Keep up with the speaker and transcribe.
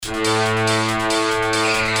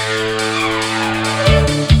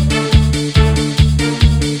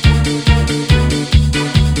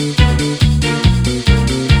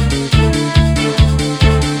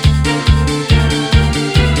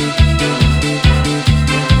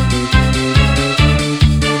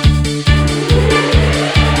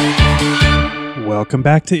Welcome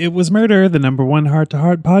back to It Was Murder, the number one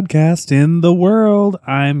heart-to-heart podcast in the world.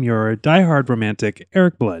 I'm your diehard romantic,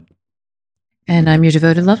 Eric Blood. And I'm your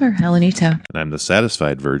devoted lover, Elenito. And I'm the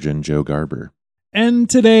satisfied virgin, Joe Garber. And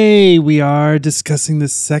today we are discussing the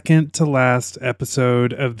second to last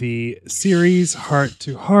episode of the series Heart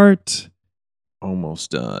to Heart.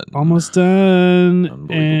 Almost done. Almost done.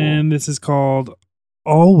 Unbelievable. And this is called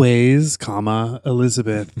Always,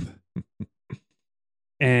 Elizabeth.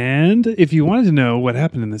 And if you wanted to know what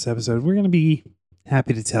happened in this episode, we're going to be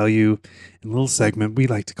happy to tell you in a little segment we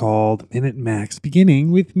like to call the Minute Max,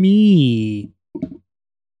 beginning with me.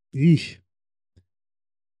 Eesh.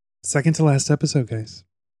 Second to last episode, guys.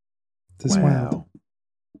 This wild.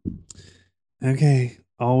 Okay.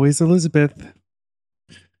 Always Elizabeth.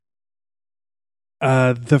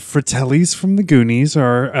 The Fratellis from the Goonies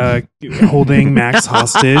are holding Max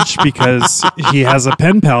hostage because he has a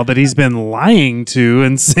pen pal that he's been lying to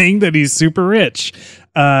and saying that he's super rich,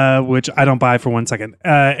 which I don't buy for 1 second.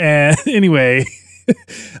 And anyway,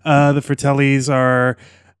 the Fratellis are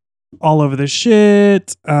all over the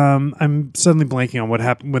shit. I'm suddenly blanking on what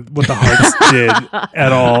happened with what the Hearts did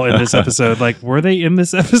at all in this episode. Like, were they in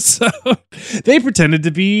this episode? They pretended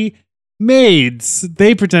to be maids.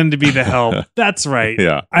 They pretend to be the help. That's right.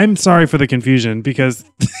 Yeah. I'm sorry for the confusion because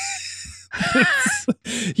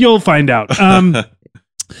you'll find out.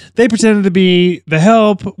 They pretended to be the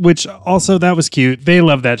help, which also that was cute. They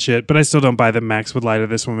love that shit, but I still don't buy that Max would lie to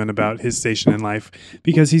this woman about his station in life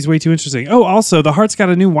because he's way too interesting. Oh, also, the Heart's got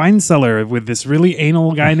a new wine cellar with this really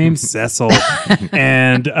anal guy named Cecil,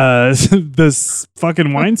 and this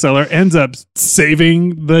fucking wine cellar ends up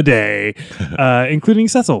saving the day, including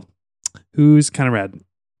Cecil, who's kind of rad.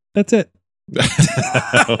 That's it.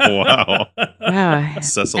 Wow. Wow.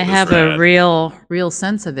 Cecil I is have rad. a real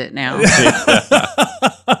sense of it now.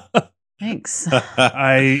 Thanks.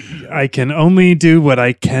 I can only do what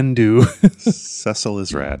I can do. Cecil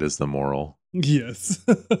is rad is the moral. Yes.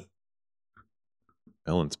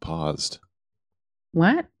 Ellen's paused.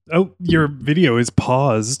 What? Oh, your video is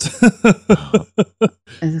paused.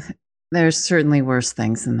 There's certainly worse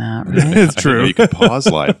things than that, right? It's I didn't know true. you could pause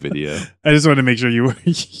live video. I just wanted to make sure you were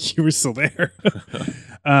still there.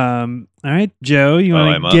 All right, Joe, you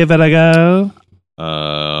want I'm to up. give it a go?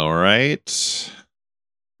 All right.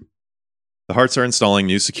 The Hearts are installing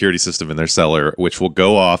new security system in their cellar, which will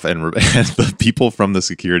go off and the people from the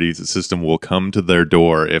security system will come to their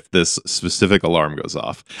door if this specific alarm goes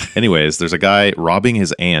off. Anyways, there's a guy robbing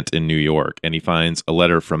his aunt in New York, and he finds a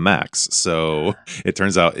letter from Max. So it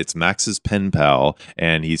turns out it's Max's pen pal,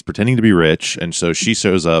 and he's pretending to be rich, and so she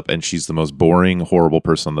shows up, and she's the most boring, horrible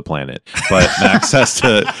person on the planet. But Max has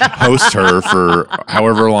to host her for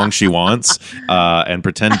however long she wants, and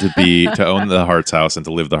pretend to own the Hearts house and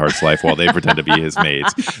to live the Hearts life while they pretend to be his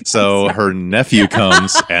maids. So her nephew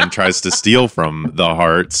comes and tries to steal from the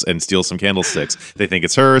Hearts and steal some candlesticks. They think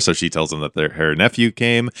it's her, so she tells them that her nephew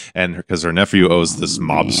came, and because her nephew owes this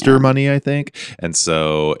mobster money, I think. And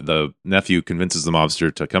so the nephew convinces the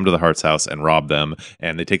mobster to come to the Hearts house and rob them,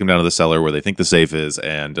 and they take him down to the cellar where they think the safe is,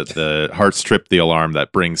 and the Hearts trip the alarm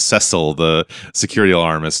that brings Cecil, the security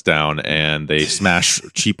alarmist, down, and they smash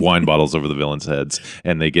cheap wine bottles over the villains' heads,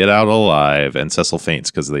 and they get out alive, and Cecil faints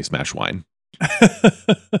because they smash wine.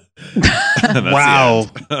 Wow.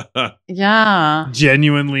 Yeah.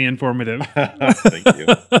 Genuinely informative. Thank you.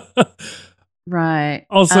 Right.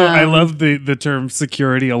 Also, I love the term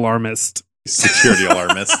security alarmist. Security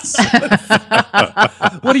alarmists.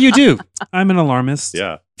 What do? I'm an alarmist.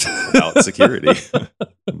 Yeah. About security.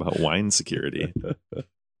 About wine security.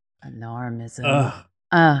 Alarmism.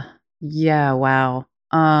 Yeah, wow.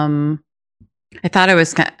 I thought I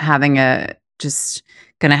was gonna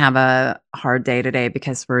have a hard day today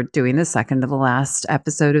because we're doing the second to the last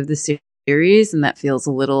episode of the series, and that feels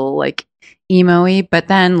a little like emo-y, but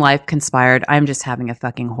then life conspired. I'm just having a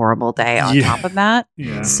fucking horrible day on top of that.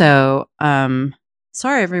 Yeah. So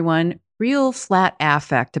sorry everyone, real flat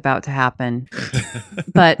affect about to happen.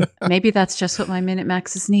 But maybe that's just what my Minute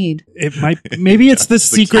Maxes need. It might. Maybe it's the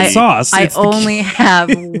secret sauce. I It's the only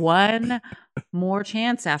have one more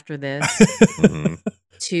chance after this Mhm.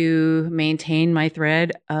 to maintain my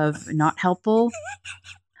thread of not helpful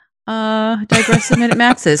digressive Minute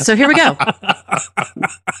Maxes. So here we go.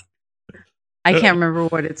 I can't remember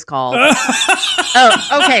what it's called.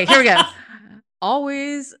 Oh, okay, here we go.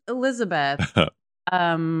 Always Elizabeth.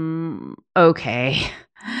 Okay.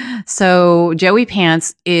 So Joey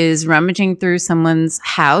Pants is rummaging through someone's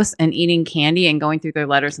house and eating candy and going through their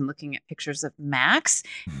letters and looking at pictures of Max.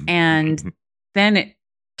 And then it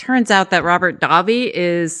turns out that Robert Davi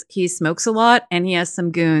he smokes a lot and he has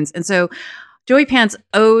some goons. And so Joey Pants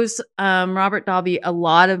owes Robert Davi a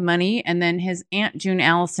lot of money, and then his aunt June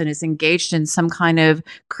Allison is engaged in some kind of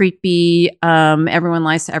creepy everyone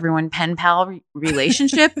lies to everyone pen pal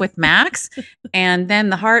relationship with Max. And then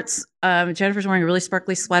the Hearts, Jennifer's wearing a really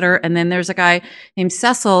sparkly sweater, and then there's a guy named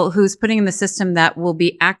Cecil who's putting in the system that will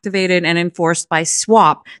be activated and enforced by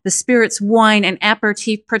SWAP, the Spirits, Wine, and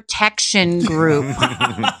Aperitif Protection Group.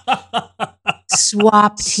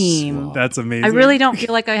 SWAP team. That's amazing. I really don't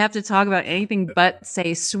feel like I have to talk about anything but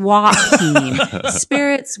say SWAP team.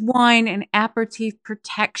 Spirits, Wine, and Aperitif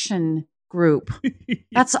Protection Group.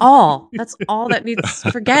 That's all. That's all that needs.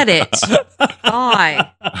 Forget it. Bye.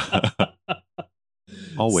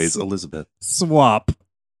 Always Elizabeth. Swap.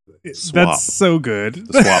 Swap. That's so good.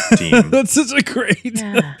 The swap team. That's such a great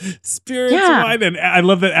spirits, wine, and I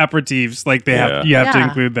love that aperitifs. Like you have to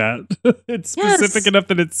include that. It's specific enough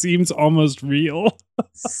that it seems almost real.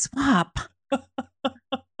 Swap.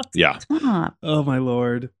 Yeah. Swap. Oh my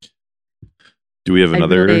lord. Do we have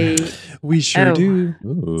another? We sure do.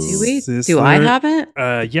 Ooh. Do we? Sisler, Do I have it?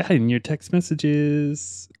 Yeah, in your text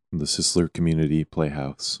messages. The Sisler Community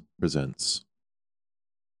Playhouse presents.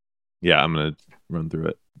 Yeah, I'm gonna run through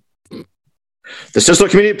it. The Sisler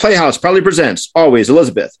Community Playhouse proudly presents Always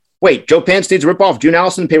Elizabeth. Wait, Joe Pants needs to rip off June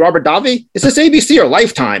Allison and pay Robert Davi? Is this ABC or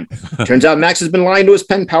Lifetime? Turns out Max has been lying to his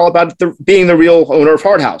pen pal about being the real owner of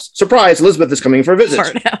Hard House. Surprise, Elizabeth is coming for a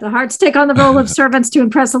visit. The Hearts take on the role of servants to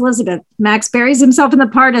impress Elizabeth. Max buries himself in the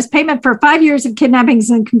part as payment for 5 years of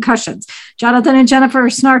kidnappings and concussions. Jonathan and Jennifer are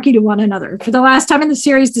snarky to one another. For the last time in the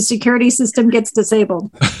series, the security system gets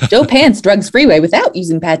disabled. Joe Pants drugs Freeway without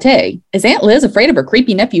using pate. Is Aunt Liz afraid of her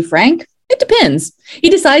creepy nephew Frank? It depends. He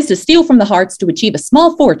decides to steal from the Hearts to achieve a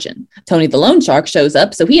small fortune. Tony the loan shark shows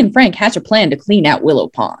up, so he and Frank hatch a plan to clean out Willow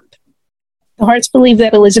Pond. The Hearts believe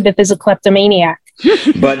that Elizabeth is a kleptomaniac.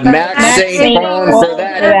 But Max ain't falling for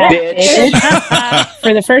that bitch.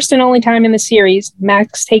 For the first and only time in the series,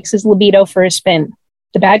 Max takes his libido for a spin.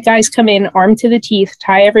 The bad guys come in, armed to the teeth,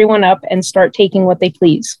 tie everyone up, and start taking what they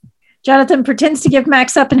please. Jonathan pretends to give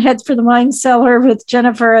Max up and heads for the wine cellar with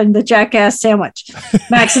Jennifer and the jackass sandwich.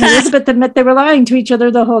 Max and Elizabeth admit they were lying to each other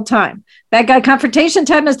the whole time. Bad guy confrontation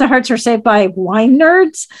time as the Hearts are saved by wine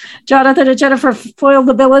nerds. Jonathan and Jennifer foil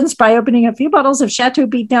the villains by opening a few bottles of Chateau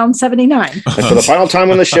Beatdown 79. And for the final time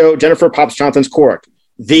on the show, Jennifer pops Jonathan's cork.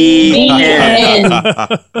 The end.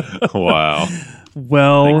 Wow.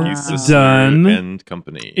 Well Thank you, Sisler done. And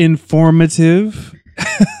company. Informative.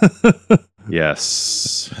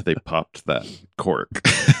 Yes, they popped that cork.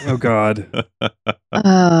 Oh God.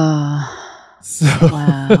 So,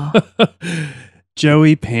 Wow.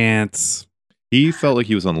 Joey Pants. He felt like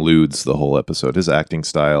he was on Ludes the whole episode. His acting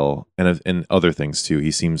style and other things too.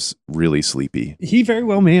 He seems really sleepy. He very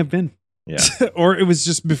well may have been. Yeah. Or it was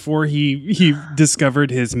just before he discovered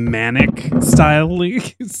his manic style.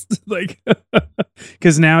 Like,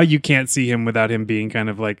 because now you can't see him without him being kind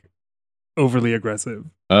of like overly aggressive.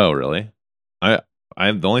 Oh, really? I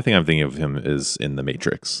the only thing I'm thinking of him is in The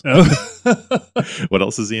Matrix. Oh. What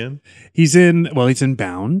else is he in? He's in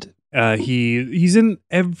Bound. He's in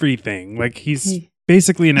everything. Like he's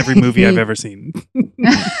basically in every movie I've ever seen.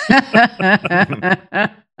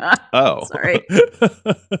 Oh, Sorry.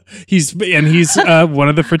 he's one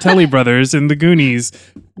of the Fratelli brothers in The Goonies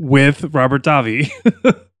with Robert Davi.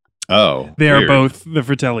 Oh, They are weird. both the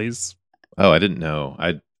Fratellis. Oh, I didn't know.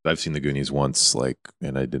 I've seen The Goonies once,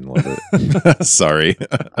 and I didn't love it. Sorry.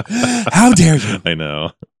 How dare you? I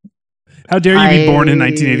know. How dare you be born in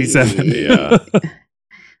 1987? Yeah.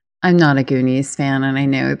 I'm not a Goonies fan, and I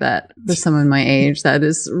know that for someone my age, that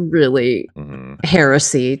is really Mhm.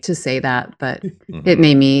 heresy to say that, but Mhm. it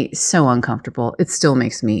made me so uncomfortable. It still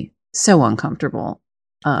makes me so uncomfortable.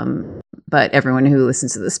 But everyone who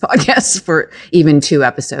listens to this podcast for even 2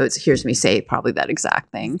 episodes hears me say probably that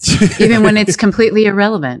exact thing, even when it's completely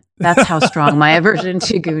irrelevant. That's how strong my aversion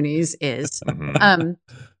to Goonies is. Mhm.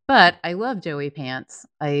 But I love Joey Pants.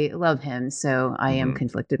 I love him, so I am Mhm.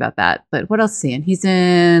 conflicted about that. But what else is he in? He's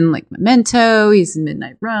in like Memento. He's in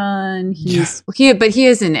Midnight Run. But he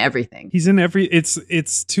is in everything. He's in every.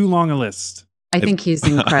 It's too long a list. I think he's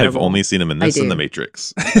incredible. I've only seen him in this I and do. The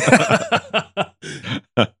Matrix.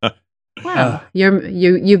 Wow,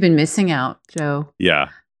 you've been missing out, Joe. Yeah,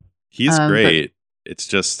 he's But- great. It's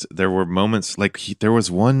just there were moments there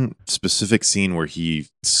was one specific scene where he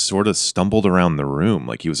sort of stumbled around the room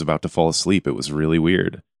like he was about to fall asleep. It was really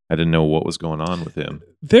weird. I didn't know what was going on with him.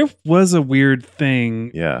 There was a weird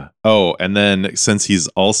thing. Yeah. Oh, and then since he's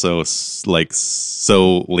also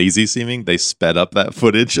so lazy seeming, they sped up that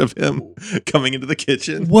footage of him coming into the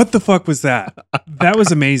kitchen. What the fuck was that? That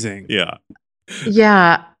was amazing. Yeah.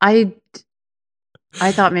 Yeah,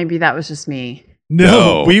 I thought maybe that was just me.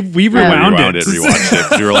 No, we rewound it.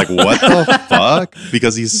 Rewatched it. We were like, what the fuck?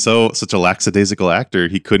 Because he's such a lackadaisical actor,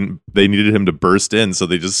 they needed him to burst in, so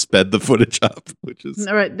they just sped the footage up, which is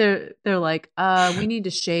All right, they're like, we need to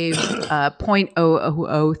shave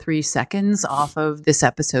 0.0003 seconds off of this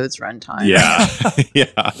episode's runtime. Yeah.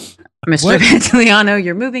 Yeah. Mr. Pantoliano,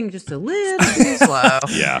 you're moving just a little too slow.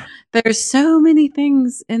 Yeah. There's so many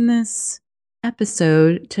things in this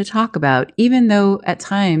episode to talk about, even though at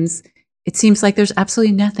times it seems like there's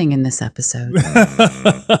absolutely nothing in this episode,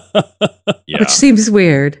 Yeah. which seems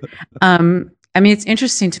weird. I mean, it's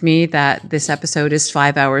interesting to me that this episode is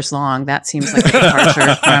 5 hours long. That seems like a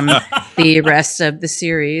departure from the rest of the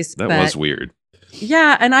series. That was weird.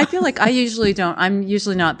 Yeah, and I feel like I'm usually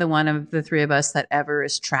not the one of the three of us that ever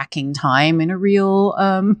is tracking time in a real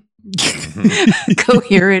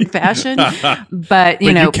coherent fashion. But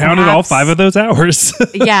you counted all 5 of those hours.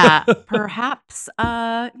 Yeah, perhaps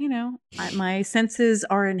my senses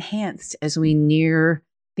are enhanced as we near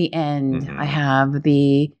the end. Mhm. I have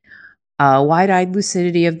the wide-eyed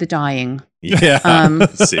lucidity of the dying. Yeah.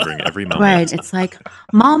 Savoring every moment. Right, it's like,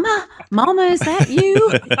 Mama, is that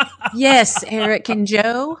you? Yes, Eric and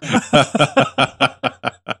Joe.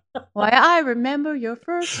 Why, I remember your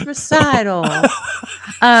first recital.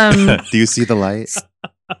 Do you see the light?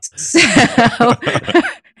 So,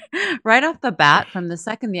 right off the bat, from the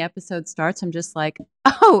second the episode starts, I'm just like,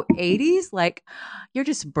 oh, 80s? Like, you're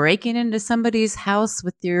just breaking into somebody's house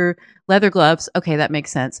with your leather gloves. Okay, that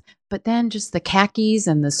makes sense. But then just the khakis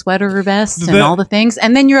and the sweater vest and all the things.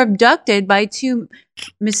 And then you're abducted by 2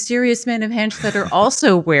 mysterious men of hench that are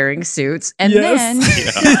also wearing suits. And then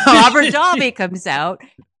Robert Davi comes out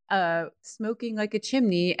smoking like a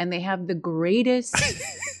chimney, and they have the greatest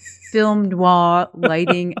film noir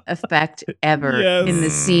lighting effect ever in the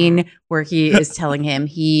scene where he is telling him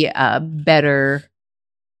he better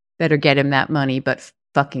get him that money, but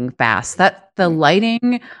fucking fast. That the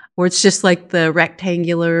lighting where it's just like the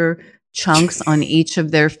rectangular chunks on each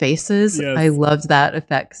of their faces. Yes. I loved that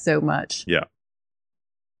effect so much. Yeah.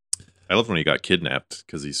 I loved when he got kidnapped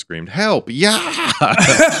because he screamed, "Help! Yeah!"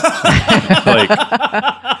 Like,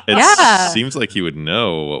 it seems like he would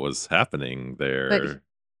know what was happening there. But,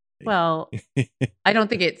 well, I don't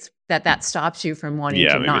think it's that stops you from wanting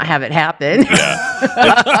to maybe not have it happen.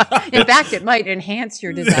 Yeah. In fact, it might enhance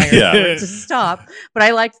your desire for it to stop. But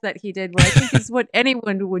I liked that he did what I think is what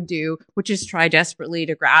anyone would do, which is try desperately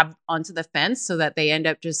to grab onto the fence so that they end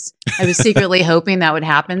up just. I was secretly hoping that would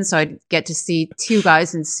happen, so I'd get to see 2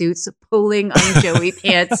 guys in suits pulling on Joey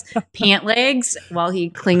Pants' pant legs while he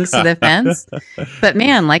clings to the fence. But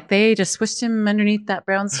man, like they just switched him underneath that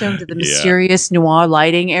brownstone to the mysterious noir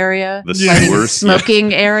lighting area, The sewer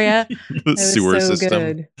smoking area. The sewer so system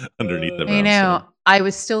good. underneath the I know. brownstone. I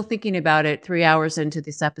was still thinking about it 3 hours into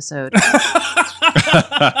this episode.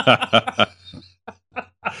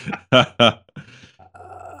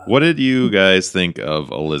 What did you guys think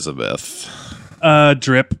of Elizabeth?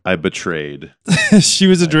 Drip. I betrayed. She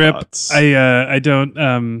was a drip. thoughts. I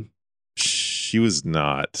don't. She was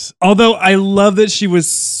not. Although I love that she was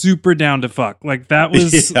super down to fuck. Like that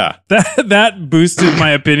was Yeah. that boosted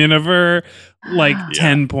my opinion of her like Yeah.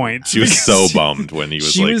 10 points. She was Because so bummed when he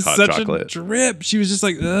was she like was hot such chocolate. a drip. She was just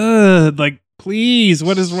like, ugh, like please,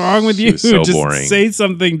 what is wrong with She you? was so just boring. say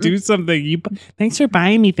something, do something. Thanks for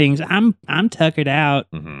buying me things. I'm tuckered out.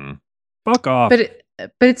 Mhm. Fuck off. But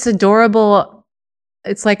it's adorable.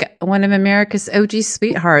 It's like one of America's OG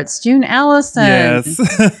sweethearts, June Allison.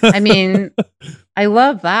 Yes. I mean, I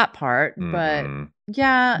love that part, but Mhm.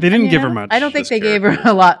 yeah, They didn't I mean, give her I don't- much. I don't think This they gave her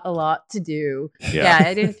a lot to do. Yeah,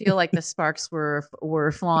 I didn't feel like the sparks were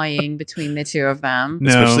flying between the two of them. No.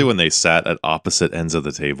 Especially when they sat at opposite ends of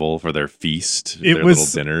the table for their feast, It their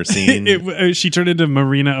was- little dinner scene. She turned into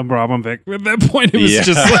Marina Abramovic. At that point, it was Yeah.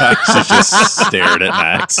 just like She just stared at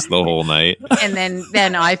Max the whole night. And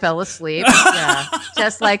then I fell asleep. Yeah,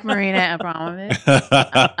 just like Marina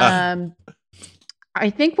Abramovic. I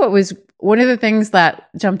think what was one of the things that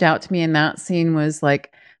jumped out to me in that scene was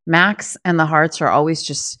like Max and the Hearts are always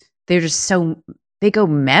they go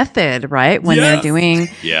method, right? When Yes. they're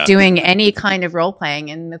Yeah. doing any kind of role playing.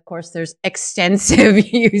 And of course there's extensive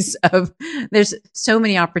there's so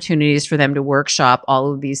many opportunities for them to workshop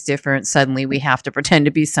all of these different, suddenly we have to pretend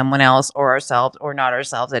to be someone else or ourselves or not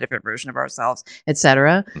ourselves, a different version of ourselves,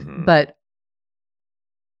 etc. Mhm. But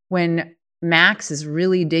when Max is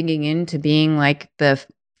really digging into being like the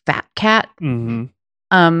fat cat, Mhm.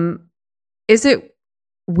 is it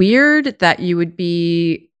weird that you would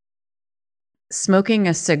be smoking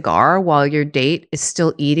a cigar while your date is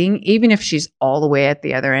still eating, even if she's all the way at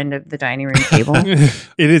the other end of the dining room table.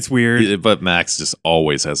 It is weird. But Max just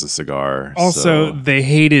always has a cigar. Also, so they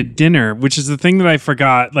hated dinner, which is the thing that I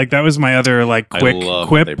forgot. Like that was my other like quick I love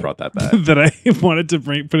quip that they brought that back. that I wanted to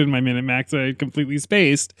put in my minute Max that I completely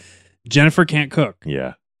spaced. Jennifer can't cook.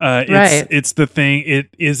 Yeah. Right. It's the thing. It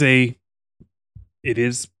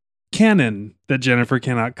is canon that Jennifer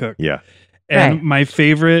cannot cook. Yeah. And Right. my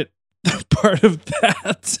favorite part of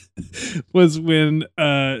that was when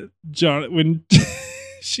when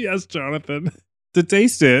she asked Jonathan to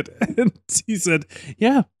taste it, and he said,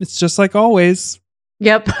 "Yeah, it's just like always."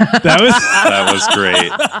 Yep. That was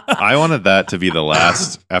great. I wanted that to be the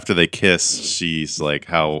last. After they kiss, she's like,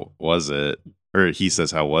 "How was it?" Or he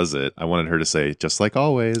says, "How was it?" I wanted her to say, "Just like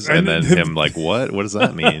always," and then him like, "What? What does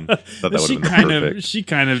that mean?" Thought that would have been perfect. She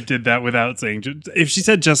kind of did that without saying. If she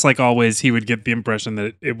said "just like always," he would get the impression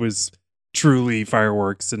that it was truly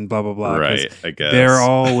fireworks and blah blah blah. 'cause Right, I guess. they're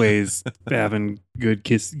always having good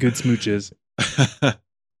smooches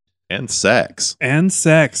And sex. and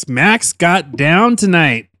sex. Max got down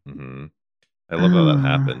tonight. hmm I love how that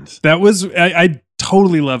happened. That was I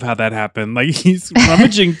totally love how that happened. Like he's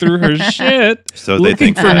rummaging through her shit, So they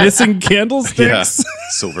looking think for missing candlesticks. Yeah,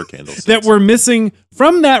 silver candlesticks. that were missing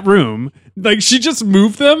from that room. Like she just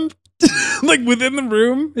moved them like within the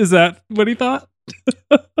room. Is that what he thought?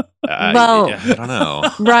 Well- I don't know.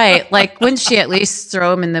 Right. Like, wouldn't she at least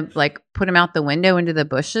throw him in the, like, put him out the window into the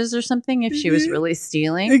bushes or something if she was really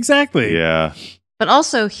stealing? Exactly. Yeah, But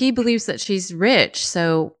also, he believes that she's rich.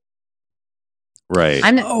 So right.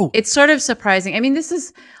 it's sort of surprising. I mean,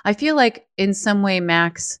 I feel like in some way,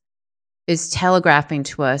 Max is telegraphing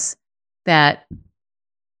to us that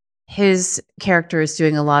his character is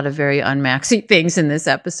doing a lot of very unmaxy things in this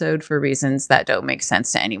episode for reasons that don't make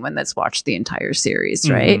sense to anyone that's watched the entire series,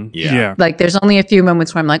 right? Mhm. Yeah. Yeah. Like, there's only a few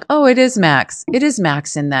moments where I'm like, oh, it is Max. It is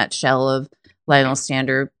Max in that shell of Lionel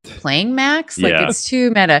Stander playing Max. Like, Yeah. it's too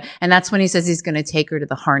meta. And that's when he says he's going to take her to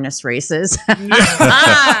the harness races. And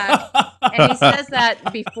he says that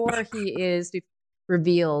before he is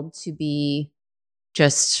revealed to be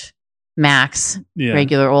just Max, Yeah.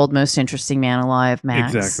 regular old most interesting man alive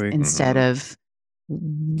Max, Exactly. instead of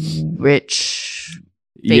rich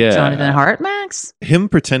fake Jonathan Hart Max. Him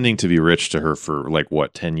pretending to be rich to her for like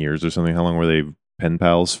what 10 years or something. How long were they pen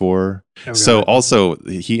pals for? Oh, So God. also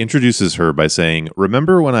he introduces her by saying,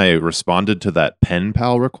 "Remember when I responded to that pen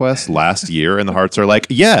pal request last year?" And the Hearts are like,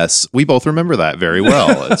 "Yes, we both remember that very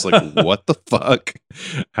well." It's like, what the fuck?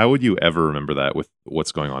 How would you ever remember that with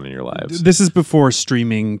what's going on in your lives? This is before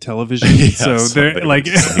streaming television, Yeah, so they're something like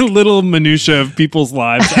just like- little minutia of people's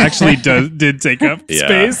lives actually did take up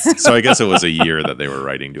Yeah. space. So I guess it was a year that they were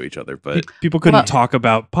writing to each other, but People couldn't Well- talk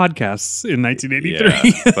about podcasts in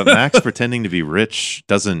 1983. yeah. But Max pretending to be rich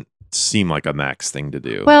doesn't seem like a Max thing to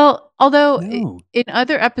do. Well, although No. in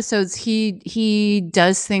other episodes he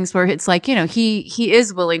does things where it's like, you know, he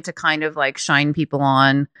is willing to kind of like shine people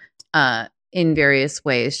on in various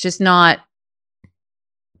ways, just not,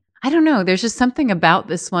 I don't know, there's just something about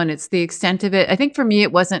this one. It's the extent of it. I think for me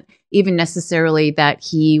it wasn't even necessarily that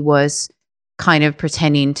he was kind of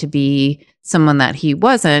pretending to be someone that he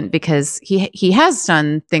wasn't, because he has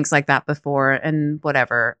done things like that before and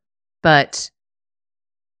whatever, but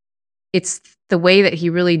it's the way that he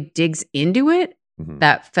really digs into it Mhm.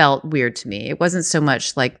 that felt weird to me. It wasn't so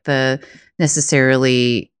much like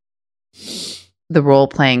necessarily the role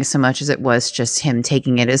playing so much as it was just him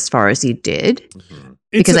taking it as far as he did. Mhm.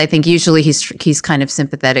 Because I think usually he's kind of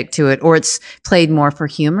sympathetic to it, or it's played more for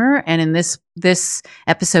humor. And in this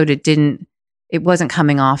episode, it wasn't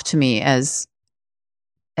coming off to me as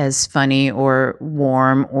funny or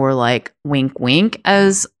warm or like wink wink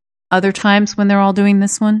as other times when they're all doing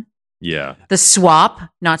this one. Yeah. The swap,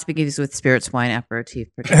 not to be confused with spirits, wine, aperitif.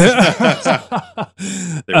 Protection.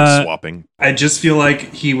 They were swapping. I just feel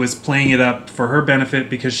like he was playing it up for her benefit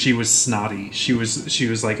because she was snotty. She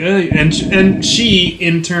was like, and she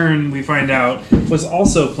in turn, we find out, was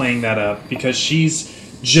also playing that up because she's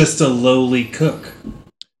just a lowly cook.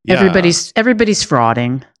 Yeah. Everybody's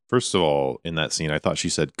frauding. First of all, in that scene, I thought she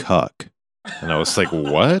said cuck. And I was like,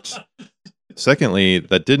 what? Secondly,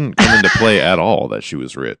 that didn't come into play at all that she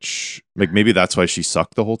was rich. Like maybe that's why she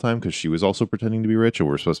sucked the whole time, because she was also pretending to be rich, and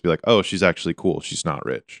we're supposed to be like, oh, she's actually cool. She's not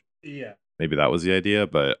rich. Yeah. Maybe that was the idea,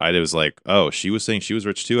 but I was like, oh, she was saying she was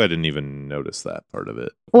rich too. I didn't even notice that part of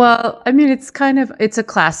it. Well, I mean, it's a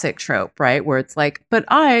classic trope, right? Where it's like, but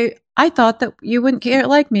I thought that you wouldn't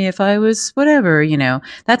like me if I was whatever, you know.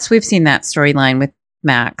 We've seen that storyline with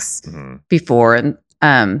Max Mhm. before, and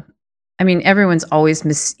I mean, everyone's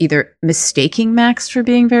always either mistaking Max for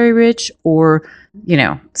being very rich or, you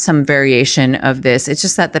know, some variation of this. It's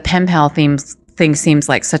just that the pen pal thing seems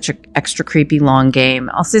like such an extra creepy long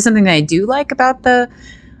game. I'll say something that I do like about the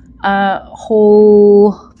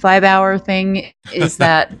whole 5-hour thing is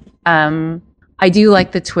that I do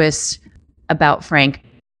like the twist about Frank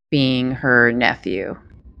being her nephew.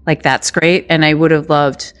 Like, that's great. And I would have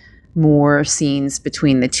loved more scenes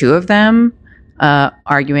between the two of them.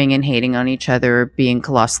 Arguing and hating on each other, being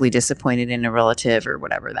colossally disappointed in a relative or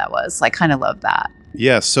whatever that was. I kind of love that.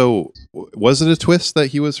 Yeah. So was it a twist that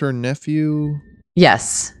he was her nephew?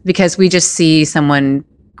 Yes, because we just see someone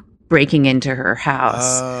breaking into her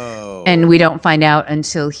house. Oh. And we don't find out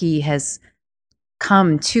until he has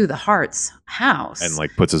come to the Hart's house. And like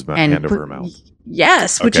puts his hand over her mouth.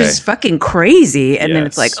 Yes, which Okay. is fucking crazy. And then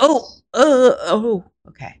it's like, Yes.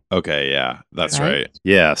 okay. Okay, yeah, that's Right? right.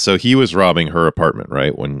 Yeah, so he was robbing her apartment,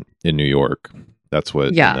 right? When in New York. That's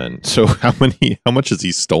what. Yeah. And then, so how much has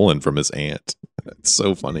he stolen from his aunt? It's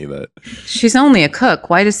so funny that. She's only a cook.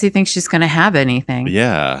 Why does he think she's going to have anything?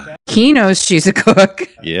 Yeah. He knows she's a cook.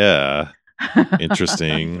 Yeah.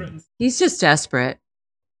 Interesting. He's just desperate.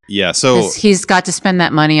 Yeah. So 'Cause he's got to spend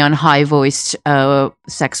that money on high-voiced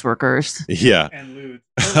sex workers. yeah. And lewd.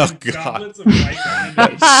 Oh, God. Goblets of white wine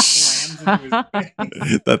that he slams into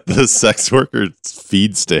his face. That the sex worker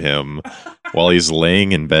feeds to him while he's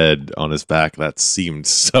laying in bed on his back. That seemed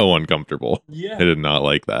so uncomfortable. Yeah. I did not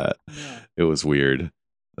like that. Yeah. It was weird.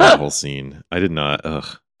 That whole scene. I did not.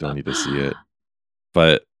 Don't need to see it.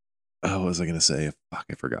 But what was I going to say? Fuck,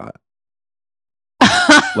 I forgot.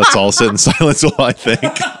 Let's all sit in silence while I think.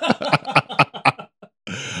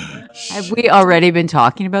 Have we already been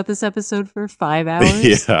talking about this episode for 5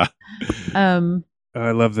 hours? Yeah. Um, Oh,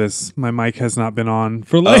 I love this. My mic has not been on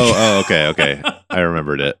for like. Okay. I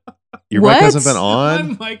remembered it. Your What? mic hasn't been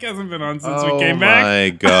on? My mic hasn't been on since Oh we came back. my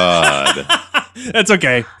God. That's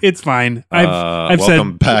okay. It's fine. I've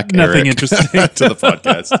welcome said back, nothing Eric, interesting to the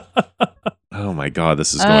podcast. Oh my God,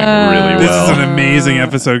 this is going really This well. is an amazing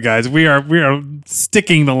episode, guys. We are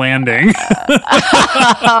sticking the landing.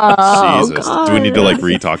 oh, Jesus. God. Do we need to like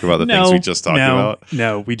re-talk about the things we just talked about?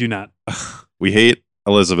 No, we do not. We hate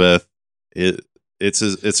Elizabeth.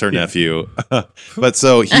 It's her nephew. But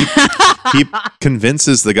so he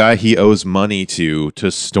convinces the guy he owes money to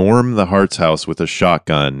storm the Hart's house with a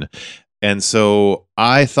shotgun. And so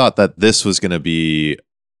I thought that this was going to be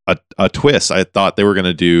a twist. I thought they were going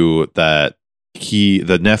to do that.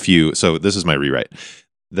 The nephew. So this is my rewrite.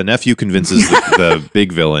 The nephew convinces the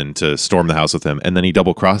big villain to storm the house with him, and then he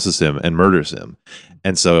double crosses him and murders him.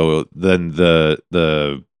 And so then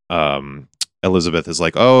the Elizabeth is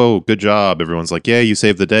like, "Oh, good job." Everyone's like, "Yeah, you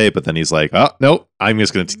saved the day." But then he's like, "Oh, no, I'm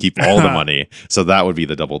just going to keep all the money." So that would be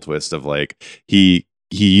the double twist of like he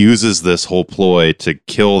uses this whole ploy to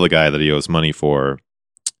kill the guy that he owes money for,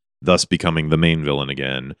 thus becoming the main villain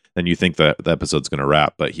again. And you think that the episode's going to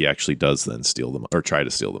wrap, but he actually does then steal them or try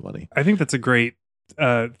to steal the money. I think that's a great.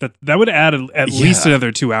 That would add at least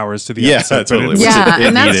another 2 hours to the Yeah, episode. but totally. it's- Yeah,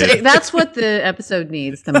 It and needed. that's what the episode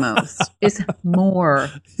needs the most is more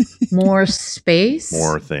space,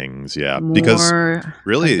 More things, yeah. more Because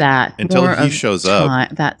really, of that until more he of shows up,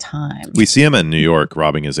 that time. we see him in New York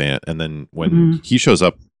robbing his aunt. And then when he shows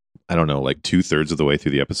up, I don't know, like 2/3 of the way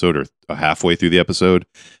through the episode or halfway through the episode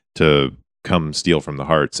to come steal from the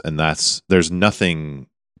Harts. And there's nothing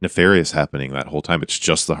nefarious happening that whole time. It's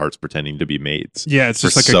just the Hearts pretending to be maids. Yeah, it's for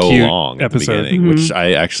just like so a cute long at the episode. beginning, which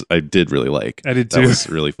I did really like. I did That too. was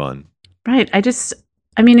really fun. Right.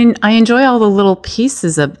 I mean, I enjoy all the little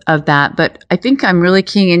pieces of that, but I think I'm really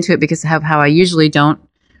keying into it because of how I usually don't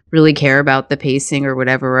really care about the pacing or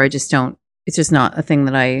whatever, or I just don't, it's just not a thing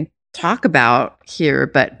that I talk about here.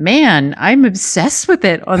 But man, I'm obsessed with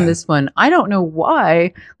it on this one. I don't know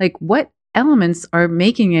why. Like, what elements are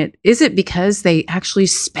making it? Is it because they actually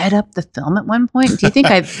sped up the film at one point? Do you think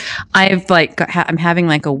I'm having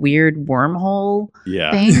like a weird wormhole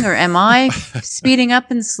Yeah. thing, or am I speeding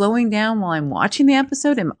up and slowing down while I'm watching the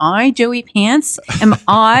episode? Am I Joey Pants? Am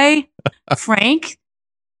I Frank,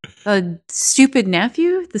 the stupid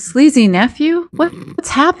nephew, the sleazy nephew? What's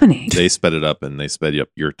happening? They sped it up and they sped up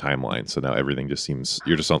your timeline. So now everything just seems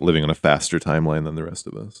you're just living on a faster timeline than the rest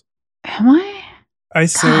of us. Am I?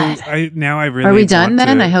 God. I really Are we done want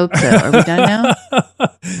then? to- I hope so. Are we done now?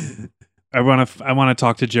 I want to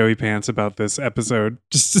talk to Joey Pants about this episode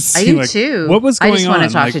just to I see do like too. what was going I just on. want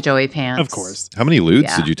to talk Like, to Joey Pants. of course. How many lewds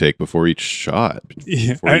Yeah. did you take before each shot?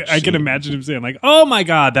 Yeah, Before each I can scene? imagine him saying like, "Oh my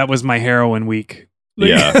god, that was my heroin week."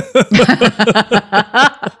 Yeah.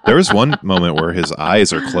 There was one moment where his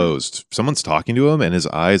eyes are closed. Someone's talking to him, and his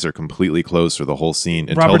eyes are completely closed for the whole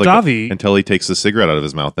scene Robert Davi. until he takes the cigarette out of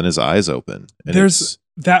his mouth, and his eyes open. And There's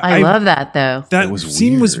that. I love that though. That It was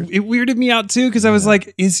scene weird. it weirded me out too because I was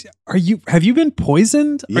like, have you been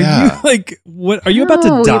poisoned? Are Yeah. you like what? Are you about to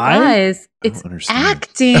No, you die? guys, I it's don't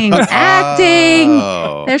understand. acting.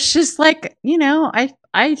 Oh. There's just like,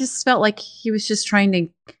 I just felt like he was just trying to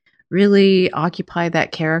really occupy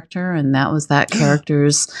that character, and that was that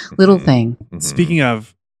character's little Mhm. thing. Mhm. Speaking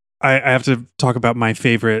of, I have to talk about my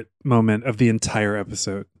favorite moment of the entire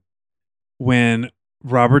episode when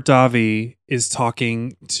Robert Davi is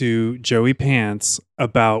talking to Joey Pants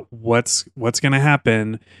about what's going to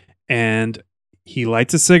happen, and he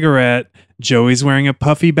lights a cigarette. Joey's wearing a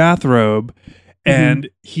puffy bathrobe, and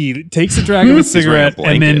he takes a drag of a He's wearing a cigarette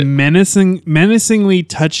and then blanket. menacingly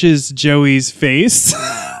touches Joey's face.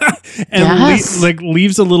 And Yes.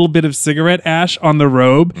 leaves a little bit of cigarette ash on the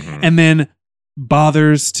robe, Mhm. and then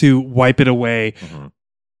bothers to wipe it away. Mhm.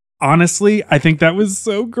 Honestly, I think that was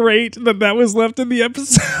so great that was left in the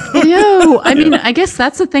episode. I mean, I guess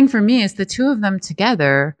that's the thing for me is the two of them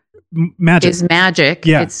together Magic. is magic.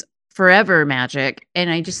 Yeah. It's forever magic. And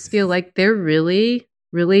I just feel like they're really,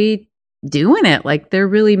 really doing it. Like they're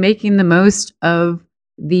really making the most of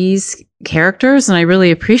these characters. And I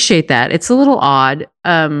really appreciate that. It's a little odd.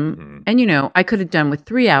 Mhm. And I could have done with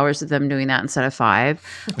 3 hours of them doing that instead of 5.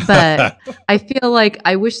 But I feel like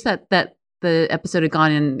I wish that the episode had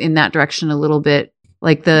gone in that direction a little bit.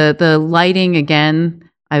 Like the lighting again,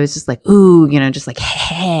 I was just like, ooh, just like,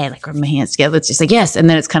 hey, like rub my hands together. It's just like, yes. And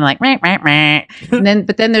then it's kind of like, meh, meh, meh.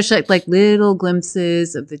 But then there's like little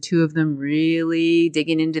glimpses of the two of them really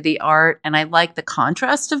digging into the art. And I like the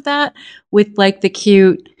contrast of that with like the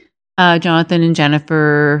cute Jonathan and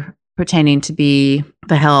Jennifer pretending to be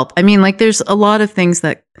the help. I mean, like there's a lot of things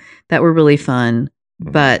that were really fun.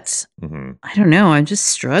 But Mhm. I don't know. I'm just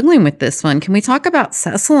struggling with this one. Can we talk about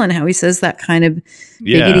Cecil and how he says that kind of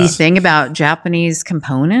biggity Yeah. thing about Japanese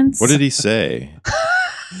components? What did he say?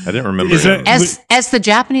 I didn't remember. Is him. it- As the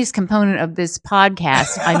Japanese component of this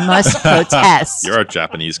podcast, I must protest. You're a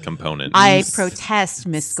Japanese component. I protest,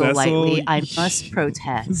 Miss Cecil, Golightly. I must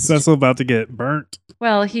protest. Cecil about to get burnt.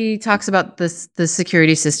 Well, he talks about the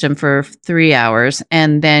security system for 3 hours,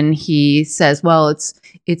 and then he says, "Well,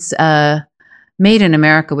 it's made in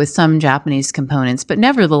America with some Japanese components, but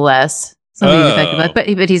nevertheless, something to the effect of that.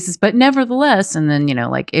 But he says, but nevertheless, and then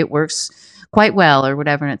like it works quite well or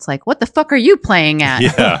whatever." And it's like, what the fuck are you playing at?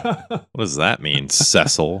 Yeah. What does that mean,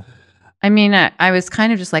 Cecil? I mean, I was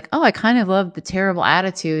kind of just like, oh, I kind of love the terrible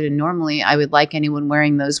attitude, and normally I would like anyone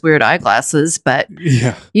wearing those weird eyeglasses, but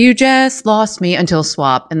Yeah. you just lost me until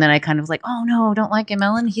swap. And then I kind of was like, oh no, don't like him,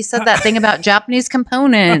 Ellen. He said that thing about Japanese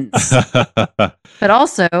components. But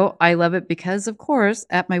also, I love it because, of course,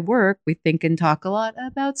 at my work, we think and talk a lot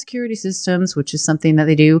about security systems, which is something that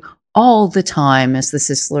they do all the time, as the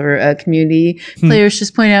Sisler community players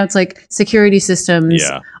just point out. It's like security systems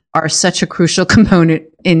Yeah. are such a crucial component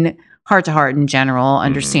in Heart to Heart in general,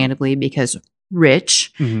 understandably, because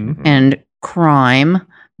rich Mhm. and crime,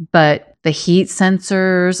 but the heat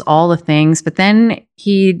sensors, all the things. But then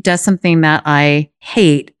he does something that I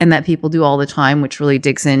hate and that people do all the time, which really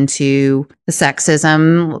digs into the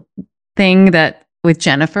sexism thing that with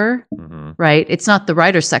Jennifer, Mhm. right? It's not the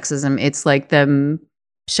writer's sexism. It's like them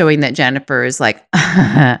showing that Jennifer is like,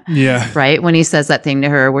 Yeah. right? When he says that thing to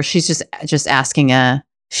her where she's just asking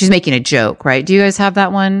she's making a joke, right? Do you guys have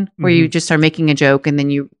that one where you just are making a joke and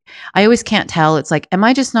then I always can't tell. It's like, am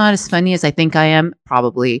I just not as funny as I think I am?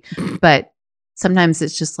 Probably. But sometimes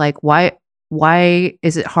it's just like, why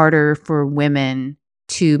is it harder for women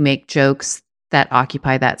to make jokes that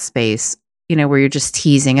occupy that space? Where you're just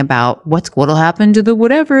teasing about what'll happen to the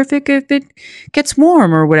whatever if it gets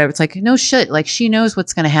warm or whatever. It's like, no shit. Like she knows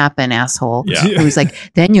what's going to happen, asshole. Yeah. It was like,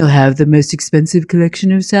 then you'll have the most expensive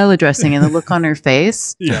collection of salad dressing, and the look on her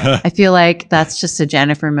face. Yeah. I feel like that's just a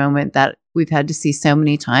Jennifer moment that we've had to see so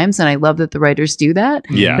many times. And I love that the writers do that.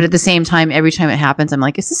 Yeah. But at the same time, every time it happens, I'm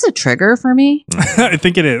like, is this a trigger for me? I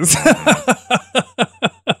think it is.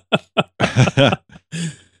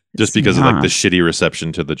 Just because of like not. the shitty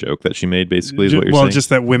reception to the joke that she made, basically, is what you're well, saying. just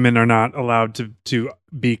that women are not allowed to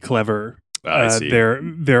be clever. I see.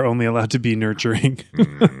 They're only allowed to be nurturing.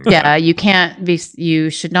 Yeah, you can't be. You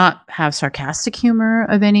should not have sarcastic humor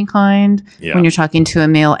of any kind Yeah. when you're talking to a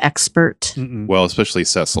male expert. Mm-mm. Well, especially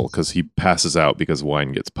Cecil, because he passes out because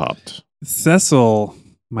wine gets popped. Cecil,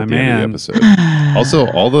 my at the end of the man. episode. Also,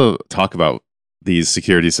 all the talk about these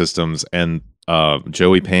security systems, and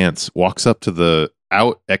Joey Pants walks up to the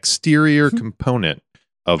exterior component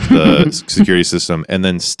of the security system and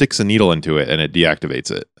then sticks a needle into it and it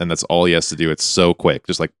deactivates it. And that's all he has to do. It's so quick,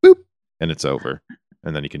 just like boop, and it's over.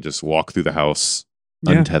 And then he can just walk through the house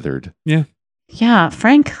untethered. Yeah,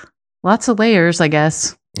 Frank, lots of layers, I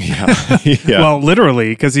guess. Yeah. Yeah. Well,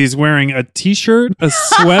 literally, because he's wearing a t-shirt, a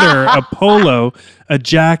sweater, a polo, a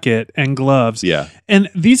jacket, and gloves. Yeah. And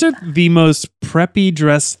these are the most preppy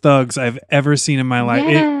dressed thugs I've ever seen in my life.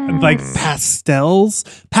 Yeah. Like pastels.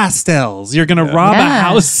 You're gonna rob a Yeah.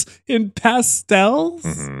 house in pastels?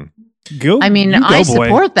 Mhm. Go. I mean, you go, I boy.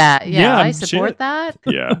 support that. Yeah, I shit. support that.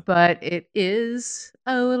 Yeah. But it is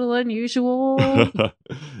a little unusual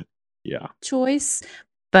Yeah. choice.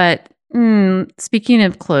 But speaking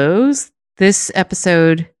of clothes, this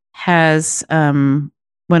episode has one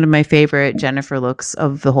of my favorite Jennifer looks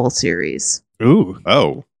of the whole series. Ooh.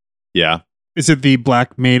 Oh. Yeah. Is it the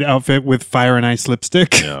black maid outfit with fire and ice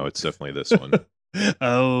lipstick? No, it's definitely this one.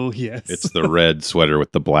 Oh, yes. It's the red sweater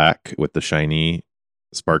with the black with the shiny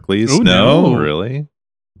sparklies. Ooh, no, no. really?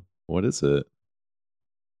 What is it?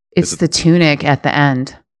 It's it- the tunic at the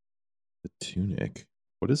end. The tunic.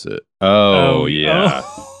 What is it? Oh, yeah.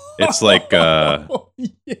 Oh. It's like Yeah.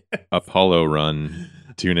 Apollo run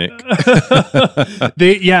tunic.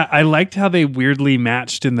 I liked how they weirdly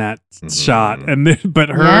matched in that Mhm. shot, and then, but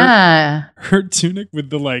Yeah. her tunic with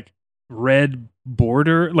the like red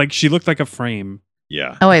border, like she looked like a frame.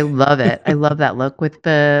 Yeah. Oh, I love it. I love that look with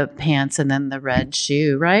the pants and then the red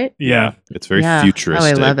shoe, right? Yeah, It's very Yeah.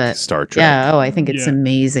 futuristic. Oh, I love it. Star Trek. Yeah. Oh, I think it's Yeah.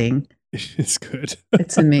 amazing. it's good.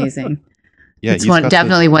 It's amazing. Yeah, It's he's got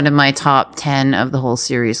definitely one of my top 10 of the whole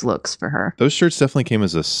series looks for her. those shirts definitely came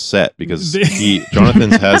as a set because They-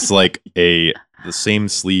 Jonathan's has like the same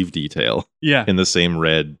sleeve detail Yeah, in the same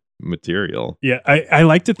red material. yeah. I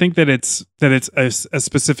like to think that it's a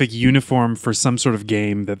specific uniform for some sort of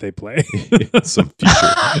game that they play. Some future.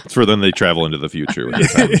 It's for when they travel into the future. With their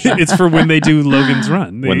time machine. It's for when they do Logan's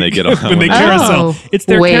Run. When they get on- when they when they- carousel. Oh, It's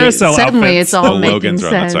their wait, carousel suddenly outfits. it's all The making Logan's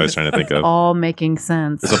sense. Run, that's what I was trying to think of. It's all making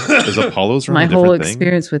sense. Is Apollo's run My a different whole thing?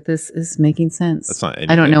 experience with this is making sense. That's not I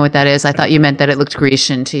don't anything. know what that is. I thought you meant that it looked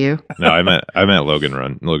Grecian to you. No, I meant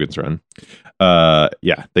Logan's Run.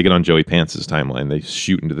 Yeah, they get on Joey Pants' timeline. They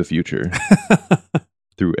shoot into the future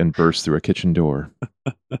through and burst through a kitchen door.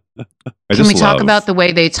 Can we talk about the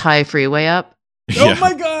way they tie Freeway up? yeah, Oh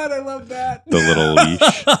my god, I love that. the little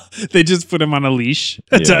leash? They just put him on a leash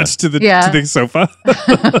Yeah. attached to the Yeah. to the sofa.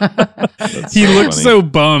 That's He so looked funny. so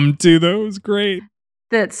bummed too, though. It was great.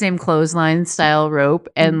 That same clothesline style rope,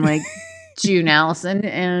 and like June Allison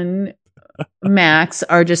and Max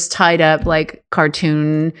are just tied up like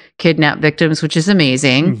cartoon kidnap victims, which is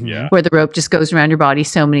amazing. Mhm. Yeah. Where the rope just goes around your body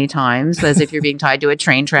so many times, as if you're being tied to a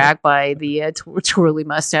train track by the twirly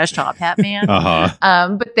mustache top hat man.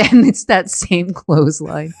 Uh-huh. But then it's that same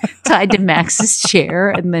clothesline tied to Max's chair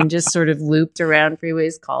and then just sort of looped around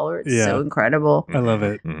Freeway's collar. It's Yeah. so incredible. I love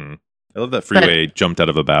it. Mhm. I love that Freeway jumped out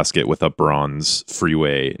of a basket with a bronze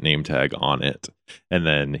Freeway name tag on it. And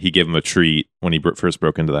then he gave him a treat when he first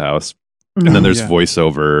broke into the house. And then there's Yeah.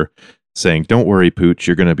 voiceover saying, "Don't worry, Pooch,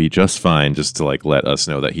 you're going to be just fine," just to like let us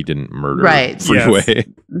know that he didn't murder Right. Freeway.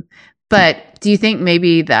 But do you think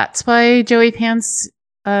maybe that's why Joey Pants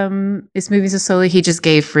is moving so slowly? He just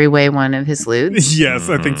gave Freeway one of his loots. Yes,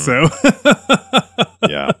 I think so.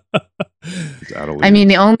 Yeah. He's out of I mean,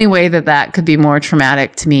 the only way that could be more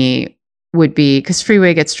traumatic to me would be because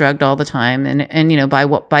Freeway gets drugged all the time, and you know,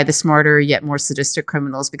 by the smarter yet more sadistic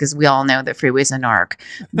criminals, because we all know that Freeway's a narc.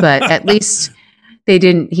 But at least he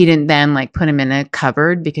didn't then like put him in a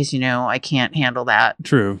cupboard, because you know I can't handle that.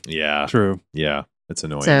 True. yeah. True. Yeah. It's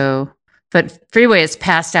annoying. So, but Freeway is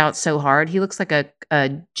passed out so hard, he looks like a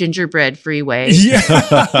gingerbread Freeway.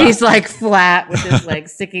 Yeah. He's like flat with his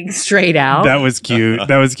legs sticking straight out. That was cute.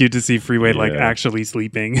 That was cute to see Freeway like Yeah. actually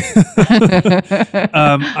sleeping.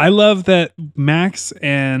 I love that Max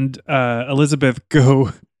and Elizabeth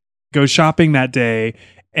go shopping that day,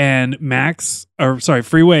 and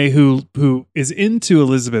Freeway, who is into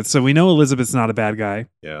Elizabeth, so we know Elizabeth's not a bad guy.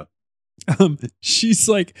 Yeah. She's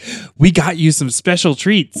like, "We got you some special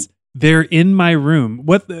treats. They're in my room."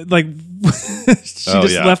 What? She Oh,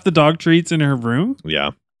 just yeah. left the dog treats in her room.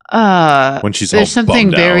 Yeah. When she's there's all something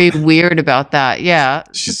bummed very out. weird about that. Yeah,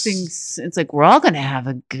 She's- it's like we're all gonna have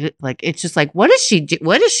a good. Like it's just like what is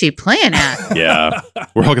she playing at? Yeah.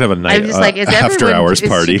 We're all going to have a night I'm just like, is after everyone hours is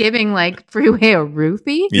party. she giving like Freeway a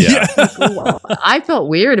roofie? Yeah. I felt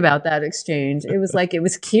weird about that exchange. It was like it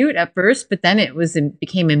was cute at first, but then it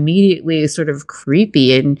became immediately sort of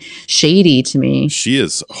creepy and shady to me. She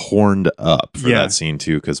is horned up for Yeah. that scene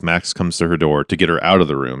too, because Max comes to her door to get her out of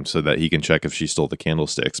the room so that he can check if she stole the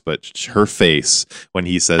candlesticks. but her face when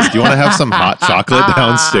he says, "Do you want to have some hot chocolate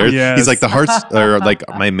downstairs?" Yes. He's like, "The hearts are like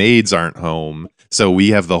my maids aren't home, so we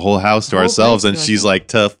have the whole house to Whole ourselves." place And to she's like,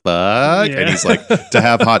 "To fuck," Yeah. and he's like, "To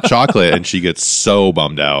have hot chocolate," and she gets so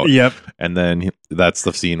bummed out. Yep. And then that's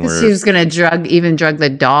the scene where She was gonna drug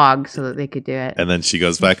the dog so that they could do it. And then she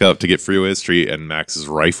goes back up to get Freeway's treat, and Max is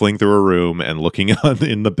rifling through her room and looking on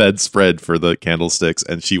in the bedspread for the candlesticks.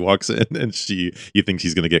 And she walks in, and you think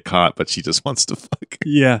she's gonna get caught, but she just wants to fuck.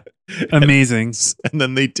 Yeah. Amazing. And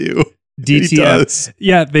then they do. DTF. He does.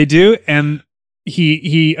 Yeah, they do, and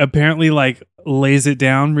he apparently like lays it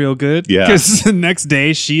down real good. Yeah. Because the next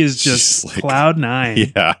day she is just She's like- cloud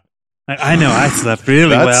nine. Yeah, I know I slept really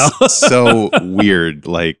that's well. so weird.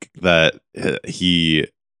 Like that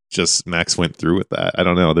Max went through with that. I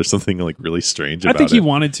don't know. There's something like really strange I about think it. he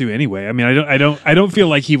wanted to anyway. I mean, I don't feel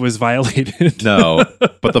like he was violated. No,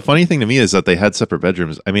 but the funny thing to me is that they had separate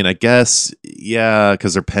bedrooms. I mean, I guess, yeah,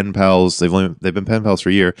 because they're pen pals. They've been pen pals for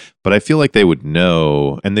a year, but I feel like they would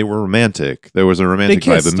know, and they were romantic. There was a They romantic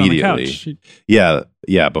kissed vibe on the immediately. couch.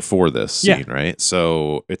 Yeah, before this Yeah. scene, right?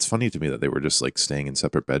 So it's funny to me that they were just like staying in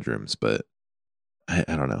separate bedrooms, but I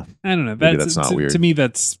don't know. I don't know. Maybe that's not weird. To me,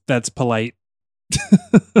 that's polite.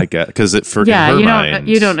 I get because in her you mind,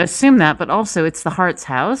 you don't assume that, but also it's the Hart's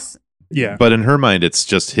house. Yeah. But in her mind, it's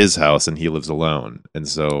just his house, and he lives alone, and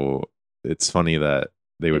so it's funny that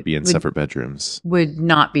they would be in Would- separate bedrooms. Would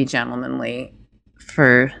not be gentlemanly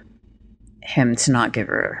for him to not give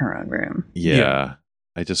her her own room. Yeah. Yeah.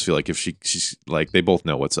 I just feel like if she's like, they both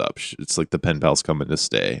know what's up. It's like the pen pals coming to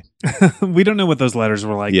stay. We don't know what those letters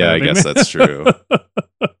were like. Yeah, though. I guess that's true.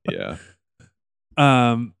 Yeah.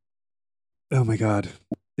 Oh my God.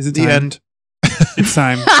 Is it The time? end. It's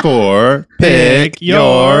time. For Pick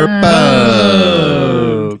Your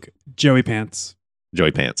Poke. Joey Pants.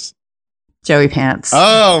 Joey Pants. Joey Pants.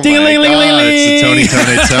 Oh my God. It's a Tony,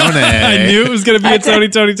 Tony, Tony. I knew it was going to be a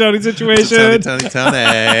Tony situation. Tony,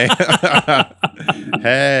 Tony.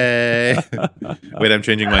 Hey. Wait, I'm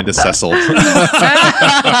changing mine to Cecil.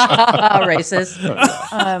 Racist.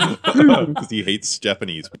 Because he hates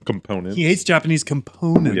Japanese components. He hates Japanese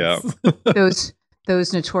components. Yeah.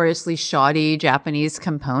 Those notoriously shoddy Japanese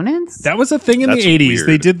components. That was a thing in That's the 80s.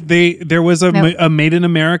 weird. There was a, No. a Made in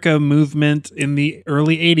America movement in the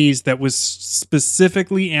early 80s that was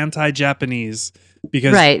specifically anti-Japanese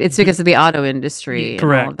because Right. It's because of the auto industry and all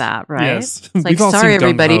Correct. of that, right? Yes. It's like, We've all sorry, seen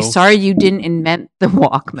everybody. Gung Ho. Sorry you didn't invent the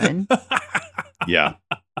Walkman Yeah.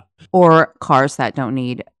 or cars that don't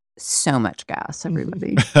need so much gas,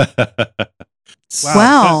 everybody. Wow,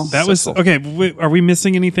 Wow. that was Cecil. okay. Are we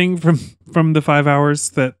missing anything from the 5 hours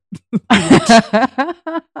that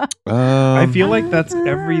I feel like that's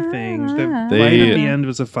everything. The They- fight at the end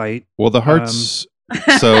was a fight. Well, the hearts.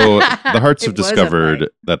 So the hearts It have was a discovered fight.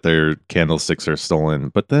 that their candlesticks are stolen,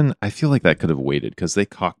 but then I feel like that could have waited because they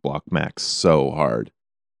cock block Max so hard.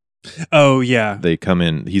 Oh yeah, They come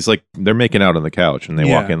in. He's like, they're making out on the couch, and they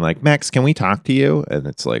walk Yeah. in like, Max, can we talk to you? And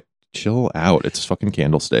it's like, chill out. It's fucking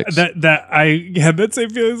candlesticks. that I had that same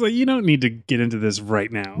feeling. It's like you don't need to get into this right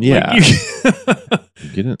now. Yeah. Like,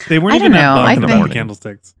 you- Get it? they weren't I even don't that know. bummed I about think- the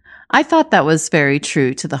candlesticks. I thought that was very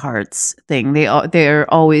true to the Hearts thing. They're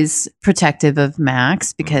always protective of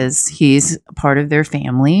Max because he's a part of their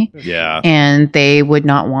family, Yeah. and they would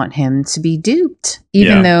not want him to be duped,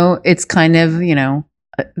 even Yeah. though it's kind of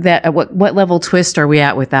that what level twist are we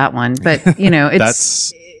at with that one? But it's.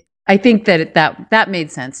 That's I think that made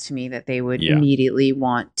sense to me that they would Yeah. immediately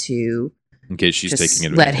want to in case she's just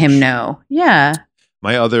taking advantage. let him know. Yeah.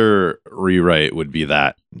 My other rewrite would be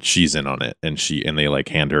that she's in on it, and they like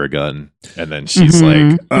hand her a gun, and then she's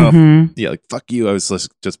Mhm, like, "Oh, mhm. yeah, like fuck you." I was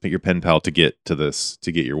just your pen pal to get to this,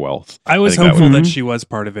 to get your wealth. I was think that hopeful would- that she was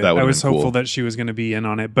part of it. that I would've was been hopeful cool. that she was going to be in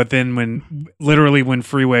on it. But then when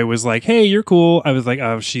Freeway was like, "Hey, you're cool," I was like,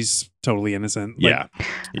 "Oh, she's totally innocent." Like,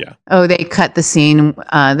 Yeah. Oh, they cut the scene,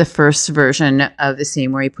 the first version of the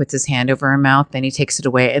scene where he puts his hand over her mouth, then he takes it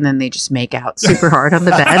away, and then they just make out super hard on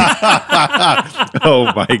the bed.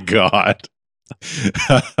 Oh my god.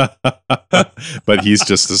 But he's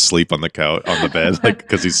just asleep on the couch on the bed, like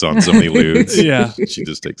because he's on so many lewds. Yeah. She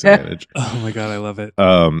just takes advantage. Oh my god, I love it.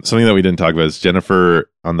 Something that we didn't talk about is Jennifer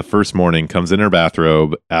on the first morning comes in her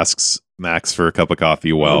bathrobe, asks Max for a cup of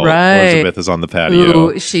coffee while Right. Elizabeth is on the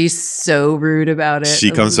patio. Ooh, she's so rude about it.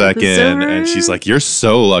 She comes back Elizabeth's so in and she's rude. like, "You're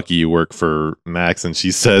so lucky you work for Max." And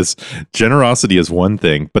she says, "Generosity is one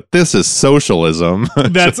thing, but this is socialism."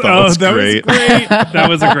 That's That was that great. was great. That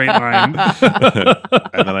was a great line.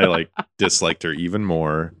 And then I disliked her even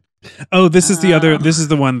more. Oh, this is the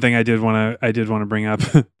Oh. one thing I did want to bring up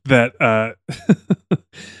that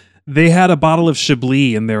They had a bottle of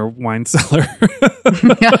Chablis in their wine cellar.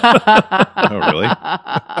 Oh, really?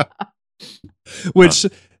 Which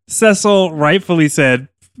Cecil rightfully said,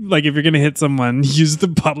 like, if you're going to hit someone, use the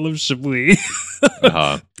bottle of Chablis.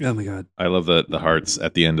 Uh-huh. Oh, my God. I love that the hearts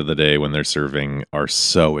at the end of the day when they're serving are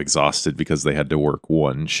so exhausted because they had to work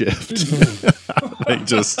one shift. They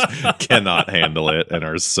just cannot handle it and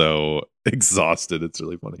are so exhausted. It's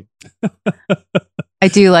really funny. I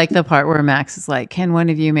do like the part where Max is like, can one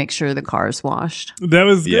of you make sure the car's washed? That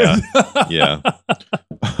was good. Yeah.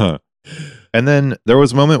 And then there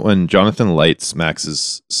was a moment when Jonathan lights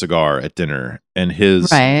Max's cigar at dinner and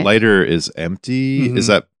his lighter is empty.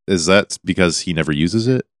 Mhm. Is that because he never uses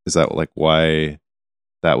it? Is that like why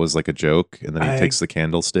that was like a joke? And then he takes the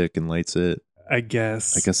candlestick and lights it. I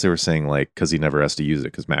guess. I guess they were saying like because he never has to use it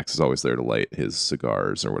because Max is always there to light his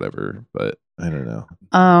cigars or whatever. But I don't know.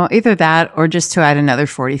 Oh, either that or just to add another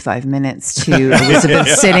 45 minutes to Elizabeth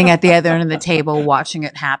sitting at the other end of the table watching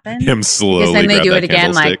it happen. Him slowly. Because then they grab do that it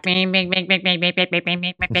again, like, candlestick.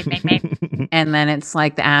 and then it's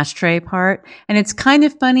like the ashtray part. And it's kind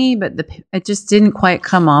of funny, but it just didn't quite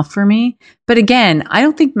come off for me. But again, I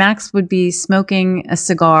don't think Max would be smoking a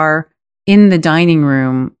cigar in the dining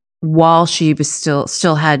room while she was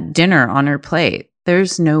still had dinner on her plate.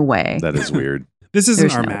 There's no way. That is weird. This isn't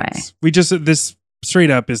There's our no Max. This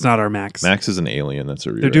straight up is not our Max. Max is an alien. That's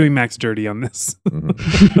a real. They're doing Max dirty on this.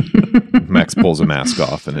 Mhm. Max pulls a mask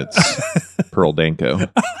off and it's Pearl Danko.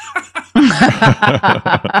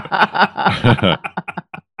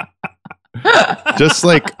 Just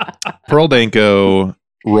like Pearl Danko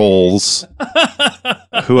rolls.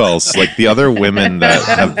 Who else? Like the other women that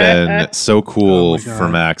have been so cool Oh my God. for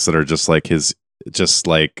Max that are just like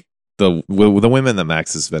the women that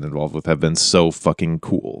Max has been involved with have been so fucking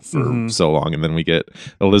cool for Mhm. so long. And then we get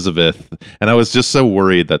Elizabeth. And I was just so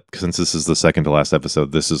worried that since this is the second to last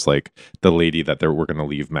episode, this is like the lady that we're going to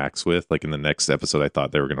leave Max with. Like in the next episode, I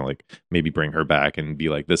thought they were going to like maybe bring her back and be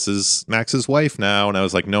like, this is Max's wife now. And I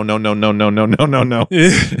was like, no. It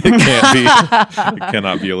can't be. It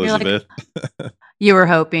cannot be You're like- Elizabeth. You were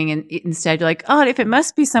hoping, and instead you're like, oh, if it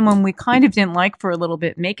must be someone we kind of didn't like for a little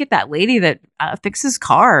bit, make it that lady that fixes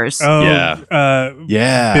cars. Oh, Yeah.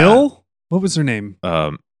 Yeah. Bill? What was her name?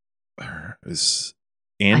 Is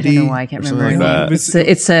I Andy? don't know why I can't or something remember. like that.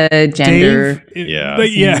 It's a gender, Dave? Yeah.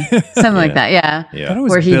 Yeah. something like that. Yeah. Yeah. I thought it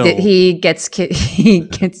was Where Bill. he gets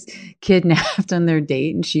kidnapped on their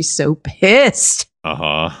date, and she's so pissed.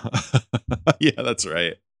 Uh-huh. Yeah, that's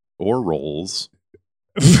right. Or rolls.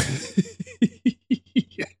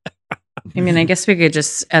 I mean, I guess we could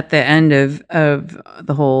just at the end of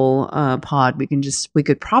the whole pod, we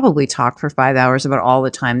could probably talk for 5 hours about all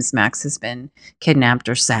the times Max has been kidnapped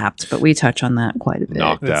or sapped, but we touch on that quite a bit.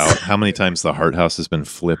 Knocked That's- out. How many times the Heart House has been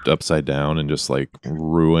flipped upside down and just like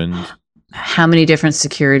ruined? How many different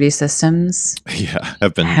security systems? Yeah,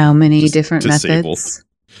 have been. How many just different disabled. methods?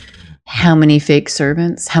 How many fake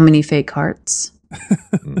servants? How many fake hearts?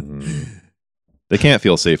 Mhm. They can't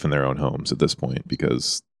feel safe in their own homes at this point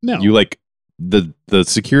because No. you like the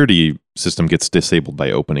security system gets disabled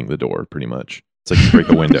by opening the door. Pretty much, it's like you break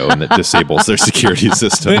a window and it disables their security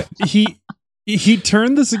system. But he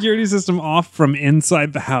turned the security system off from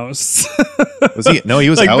inside the house. Was he? No, he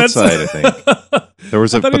was Like, that's- outside. I think. There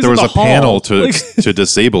was I a thought he was there in was the a panel hall. to Like- to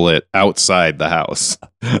disable it outside the house.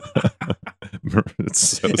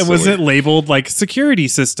 It's so And was silly. it labeled like security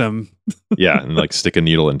system? Yeah, and like stick a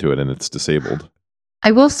needle into it and it's disabled.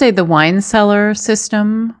 I will say the wine cellar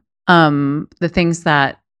system, the things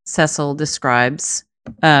that Cecil describes,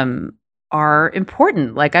 are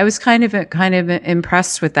important. Like I was kind of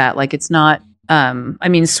impressed with that. Like it's not. I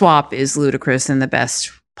mean, swap is ludicrous in the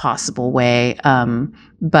best possible way,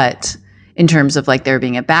 but in terms of like there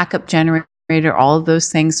being a backup generator, all of those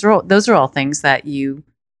things, those are all things that you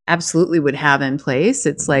absolutely would have in place.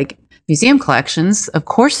 It's like museum collections, of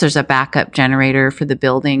course there's a backup generator for the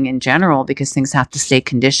building in general because things have to stay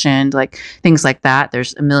conditioned, like things like that.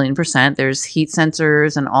 There's 1,000,000%. There's heat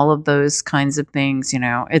sensors and all of those kinds of things, you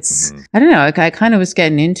know. It's Mhm. I don't know, I kind of was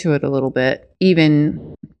getting into it a little bit,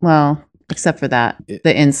 even, well, except for that,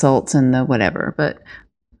 the insults and the whatever, but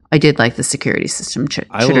I did like the security system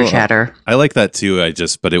chitter chatter. I like that too.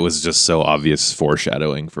 But it was just so obvious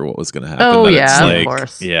foreshadowing for what was going to happen. Oh, that yeah, it's of like,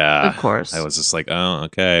 course. Yeah, Of course. I was just like, oh,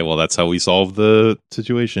 okay. Well, that's how we solve the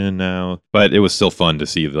situation now. But it was still fun to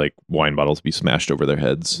see like wine bottles be smashed over their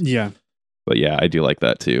heads. Yeah. But yeah, I do like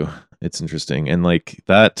that too. It's interesting. And like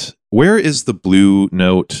that, where is the Blue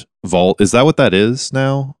Note vault? Is that what that is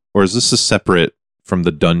now? Or is this a separate from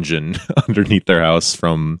the dungeon underneath their house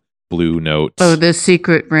from Blue Note. Oh, the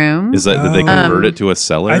secret room. Is that did they convert it to a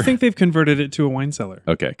cellar? I think they've converted it to a wine cellar.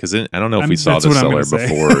 Okay, because I don't know if we saw That's the what I'm cellar gonna say.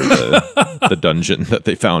 before the dungeon that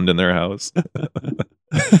they found in their house.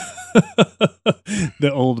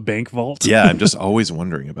 The old bank vault. Yeah, I'm just always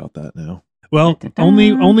wondering about that now. Well,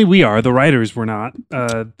 only we are. The writers were not.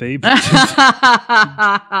 They were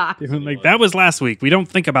like, that was last week. We don't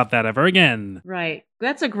think about that ever again. Right.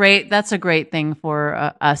 That's a great thing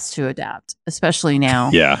for us to adapt, especially now.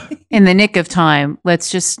 Yeah, In the nick of time, let's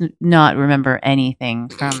just not remember anything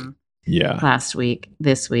from yeah. last week,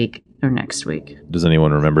 this week, or next week. Does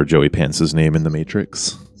anyone remember Joey Pants's name in The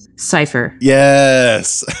Matrix? Cypher.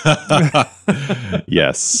 Yes.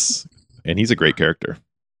 Yes. And he's a great character.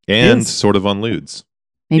 And Yes. sort of on lewds.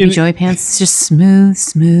 Maybe Joey Pants is just smooth.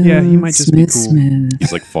 Yeah, he might just be cool. Smooth.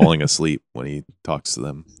 He's like falling asleep when he talks to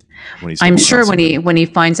them. When he's I'm sure when he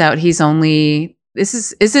finds out he's only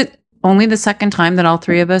is it only the second time that all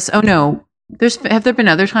three of us? Oh no, have there been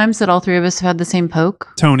other times that all three of us have had the same poke?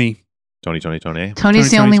 Tony. Tony. Tony's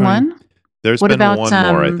the only 20. one. There's What been about, one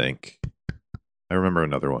more, I think. I remember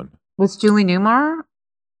another one. Was Julie Newmar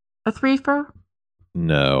a threefer?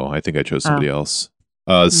 No, I think I chose Oh. somebody else.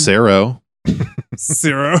 Sarah.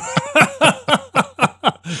 Zero.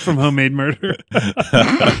 From Homemade Murder.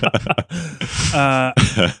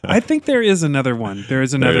 I think there is another one. There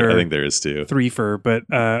is another. I think there is too. threefer, but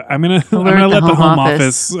I'm gonna Alert let the the home home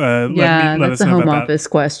office. office let That's us a know home about office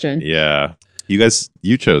question. Yeah.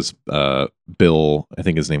 You chose Bill, I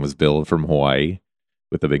think his name was Bill from Hawaii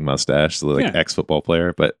with the big mustache, the Yeah. ex-football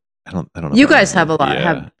player, but I don't know. You if I guys have remember. a lot.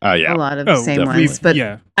 Yeah. Have a lot of that. the same definitely. ones, but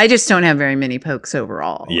yeah, I just don't have very many pokes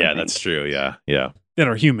overall. I Yeah, think. that's true. Yeah. Yeah. that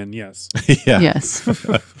are human. Yes. Yeah. Yes.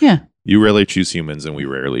 Yeah. You rarely choose humans and we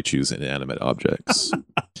rarely choose inanimate objects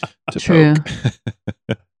to True.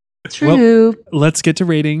 poke. True. Let's get to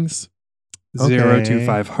ratings. Okay. 0 to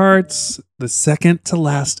 5 hearts. The second to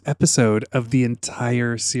last episode of the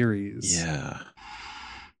entire series. Yeah.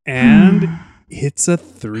 And it's a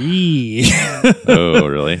 3. Oh,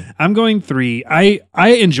 really? I'm going 3. I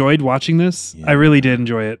enjoyed watching this. Yeah. I really did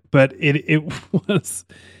enjoy it, but it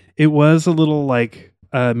was a little like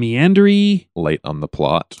meandery, Light on the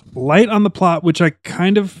plot. light on the plot, which I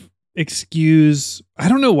kind of excuse. I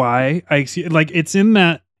don't know why. Like it's in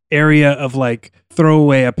that area of like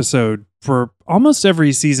throwaway episode for almost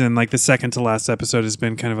every season. Like the second to last episode has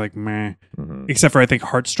been kind of like meh. Mhm. Except for I think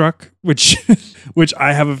Heartstruck, which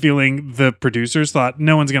I have a feeling the producers thought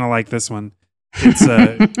no one's gonna like this one.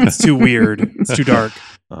 It's too weird. It's too dark.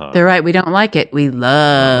 Uh-huh. They're right. We don't like it. We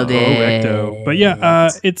love it. Correcto. But yeah,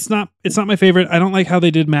 it's not my favorite. I don't like how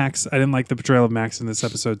they did Max. I didn't like the portrayal of Max in this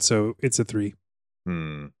episode, so it's a 3.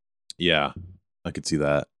 Yeah, I could see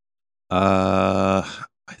that. I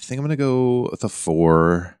think I'm gonna go with a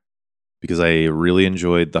 4 because I really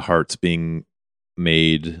enjoyed the hearts being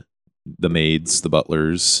made, the maids, the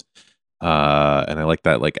butlers, and I like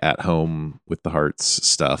that like at home with the hearts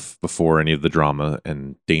stuff before any of the drama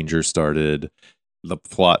and danger started. The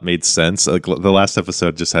plot made sense. Like the last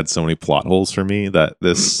episode just had so many plot holes for me that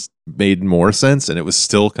this made more sense, and it was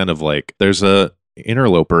still kind of like there's a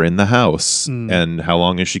interloper in the house, and how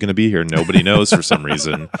long is she going to be here? Nobody knows for some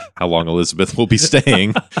reason how long Elizabeth will be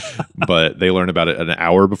staying, but they learn about it an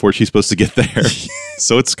hour before she's supposed to get there.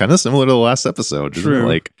 So it's kind of similar to the last episode. Isn't it? True.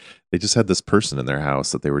 Like they just had this person in their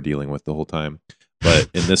house that they were dealing with the whole time. But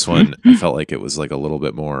in this one, I felt like it was like a little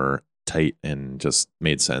bit more tight and just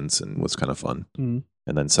made sense and was kind of fun. Mm.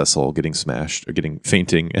 And then Cecil getting smashed or getting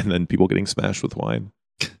fainting, and then people getting smashed with wine.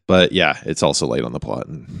 But yeah, it's also light on the plot,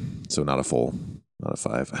 and so not a 5.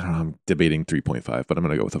 I don't know. I'm debating 3.5, but I'm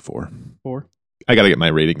gonna go with a 4. 4. I gotta get my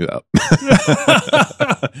ratings up.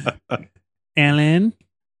 Ellen.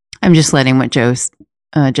 I'm just letting what Joe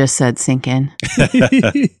just said sink in.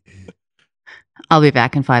 I'll be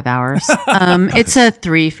back in 5 hours. It's a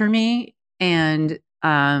 3 for me, and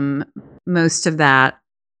most of that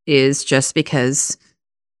is just because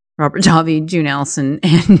Robert Davi, June Allison,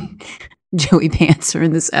 and Joey Pants are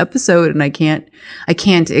in this episode, and I can't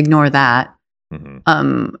ignore that.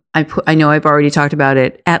 Mhm. I know I've already talked about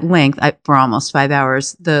it at length for almost 5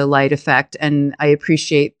 hours, the light effect, and I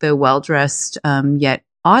appreciate the well-dressed yet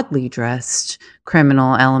oddly dressed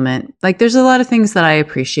criminal element. Like there's a lot of things that I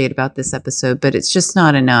appreciate about this episode, but it's just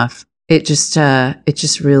not enough. It just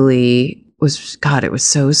really was, God, it was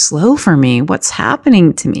so slow for me. What's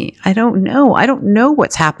happening to me? I don't know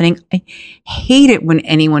what's happening. I hate it when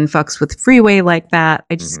anyone fucks with Freeway like that.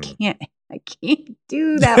 I just can't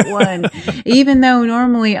do that one. Even though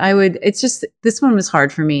normally I would, it's just, this one was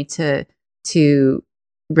hard for me to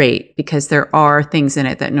rate because there are things in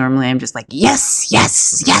it that normally I'm just like, yes.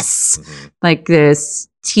 Mhm. Like this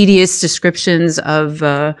tedious descriptions of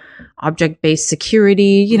object-based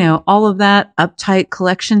security, you know, all of that. Uptight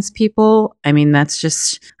collections people. I mean, that's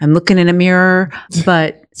just, I'm looking in a mirror,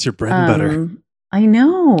 but It's your bread and butter. I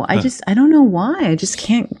know. I don't know why. I just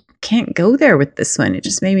can't go there with this one. It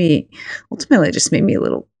just made me a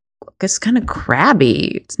little, it's kind of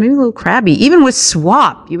crabby. It's maybe a little crabby. Even with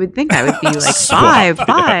Swap, you would think I would be like Swap,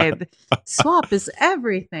 five. Swap is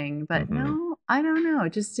everything, but no, I don't know.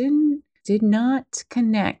 It just did not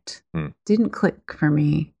connect. Didn't click for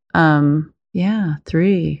me. Yeah,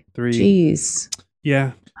 3. Jeez.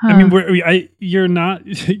 Yeah. Huh. I mean, you're not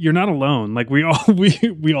alone. Like we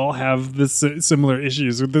all have this similar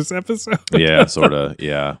issues with this episode. Yeah, sort of.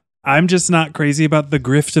 Yeah. I'm just not crazy about the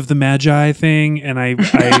grift of the Magi thing, and I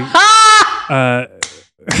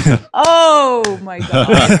oh my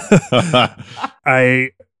god!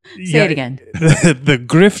 Say it again. The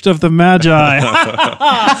grift of the Magi.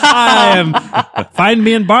 I am. Find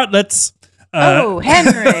me in Bartlett's. Oh,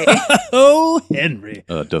 Henry. Oh, Henry.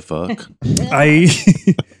 The fuck. I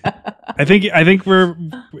think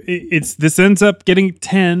this ends up getting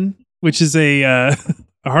 10, which is a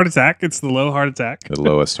heart attack. It's the low heart attack. The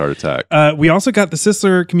lowest heart attack. We also got the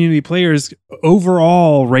Sisler community players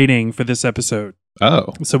overall rating for this episode.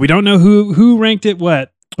 Oh. So we don't know who ranked it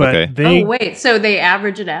what, but Okay. wait, so they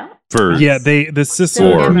average it out? For the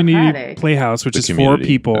Sisler community democratic. playhouse, which the is community. 4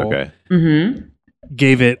 people, Okay. Mm-hmm.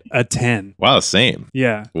 gave it a 10. Wow, same.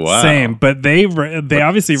 Yeah, Wow. same. But they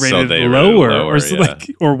obviously So rated they it rated it lower, lower, or yeah.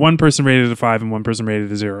 or one person rated it a 5 and one person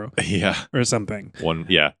rated it a 0, Yeah. or something.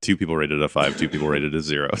 2 people rated a 5, 2 people rated a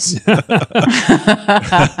 0.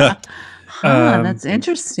 That's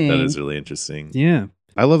interesting. That is really interesting. Yeah.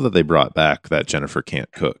 I love that they brought back that Jennifer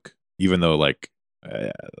can't cook, even though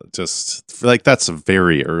that's a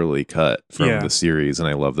very early cut from the series, and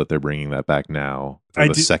I love that they're bringing that back now for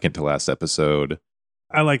the second to last episode.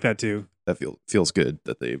 I like that too. That feels good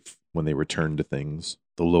that when they return to things,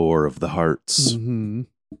 the lore of the hearts. Mm-hmm.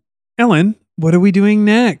 Ellen, what are we doing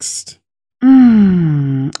next?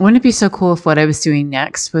 Wouldn't it be so cool if what I was doing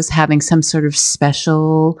next was having some sort of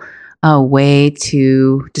special way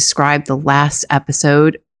to describe the last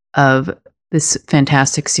episode of this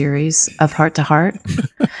fantastic series of Heart to Heart?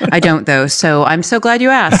 I don't, though, so I'm so glad you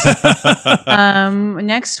asked.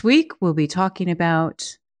 Next week, we'll be talking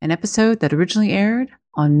about an episode that originally aired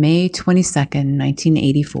on May 22nd,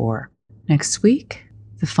 1984. Next week,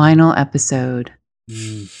 the final episode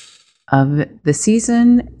of the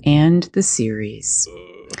season and the series.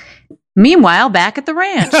 Meanwhile, back at the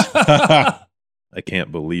ranch. I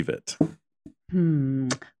can't believe it. When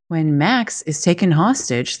Max is taken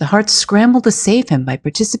hostage, the Hearts scramble to save him by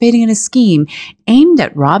participating in a scheme aimed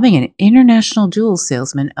at robbing an international jewel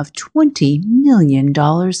salesman of $20 million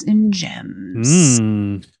in gems.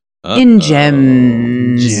 In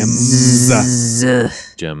gems.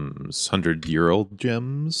 Gems. 100-year-old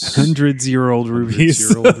gems. 100-year-old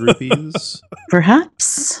rubies. 100-year-old rubies.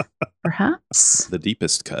 Perhaps. The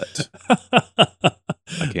deepest cut.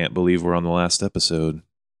 I can't believe we're on the last episode.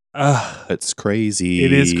 It's crazy.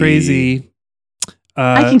 It is crazy.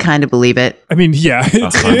 I can kind of believe it. I mean, yeah.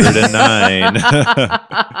 109.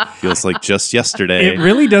 Feels like just yesterday. It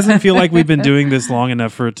really doesn't feel like we've been doing this long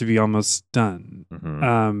enough for it to be almost done.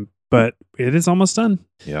 Mm-hmm. But it is almost done.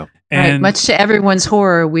 Yeah. And much to everyone's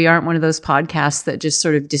horror, we aren't one of those podcasts that just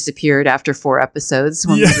sort of disappeared after 4 episodes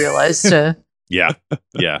when we realized Yeah.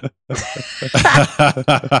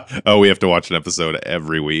 Oh, we have to watch an episode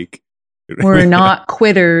every week. We're not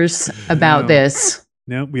quitters about this.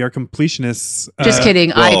 No, we are completionists. Just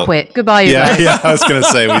kidding. I quit. Goodbye, you guys. Yeah, I was going to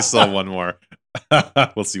say we still have one more.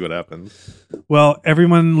 We'll see what happens. Well,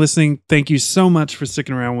 everyone listening, thank you so much for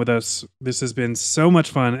sticking around with us. This has been so much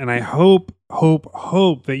fun, and I hope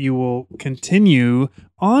that you will continue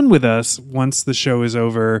on with us once the show is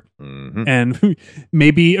over, and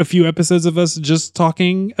maybe a few episodes of us just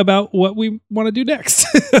talking about what we want to do next.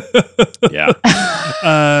 Yeah.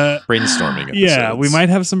 Brainstorming episodes. Yeah, we might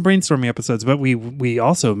have some brainstorming episodes, but we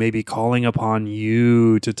also may be calling upon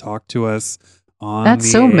you to talk to us.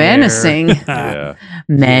 That's so menacing. Yeah.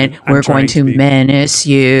 We're going to menace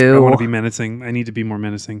you. I want to be menacing. I need to be more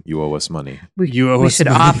menacing. You owe us money. We should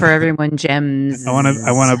offer everyone gems. I want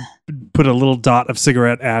to put a little dot of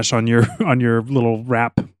cigarette ash on your little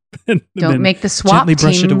wrap. Don't make the SWAT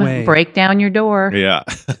team break down your door. Yeah.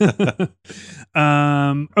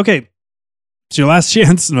 Okay. It's your last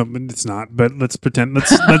chance. No, it's not. But let's pretend. Let's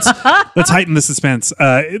heighten the suspense.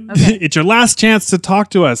 It's your last chance to talk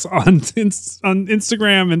to us on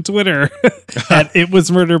Instagram and Twitter at It Was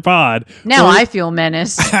Murder Pod. Now I feel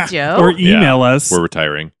menaced, Joe. Or email us. We're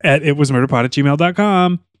retiring at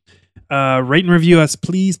itwasmurderpod@gmail.com. Rate and review us,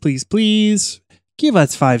 please, please, please. Give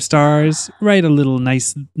us 5 stars. Write a little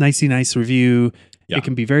nice review. Yeah. It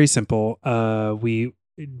can be very simple. We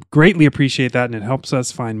greatly appreciate that, and it helps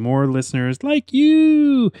us find more listeners like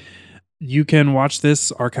you. You can watch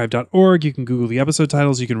this archive.org. You can Google the episode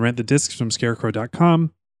titles. You can rent the discs from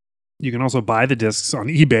scarecrow.com. You can also buy the discs on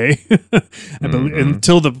eBay.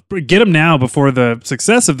 Get them now before the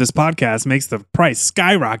success of this podcast makes the price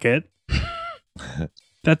skyrocket.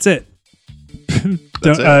 That's it.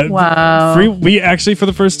 That's it. Wow. We actually, for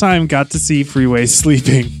the first time, got to see Freeway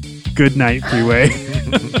sleeping. Good night, Freeway.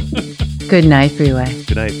 Good night, Freeway.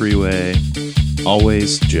 Good night, Freeway.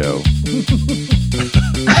 Always Joe.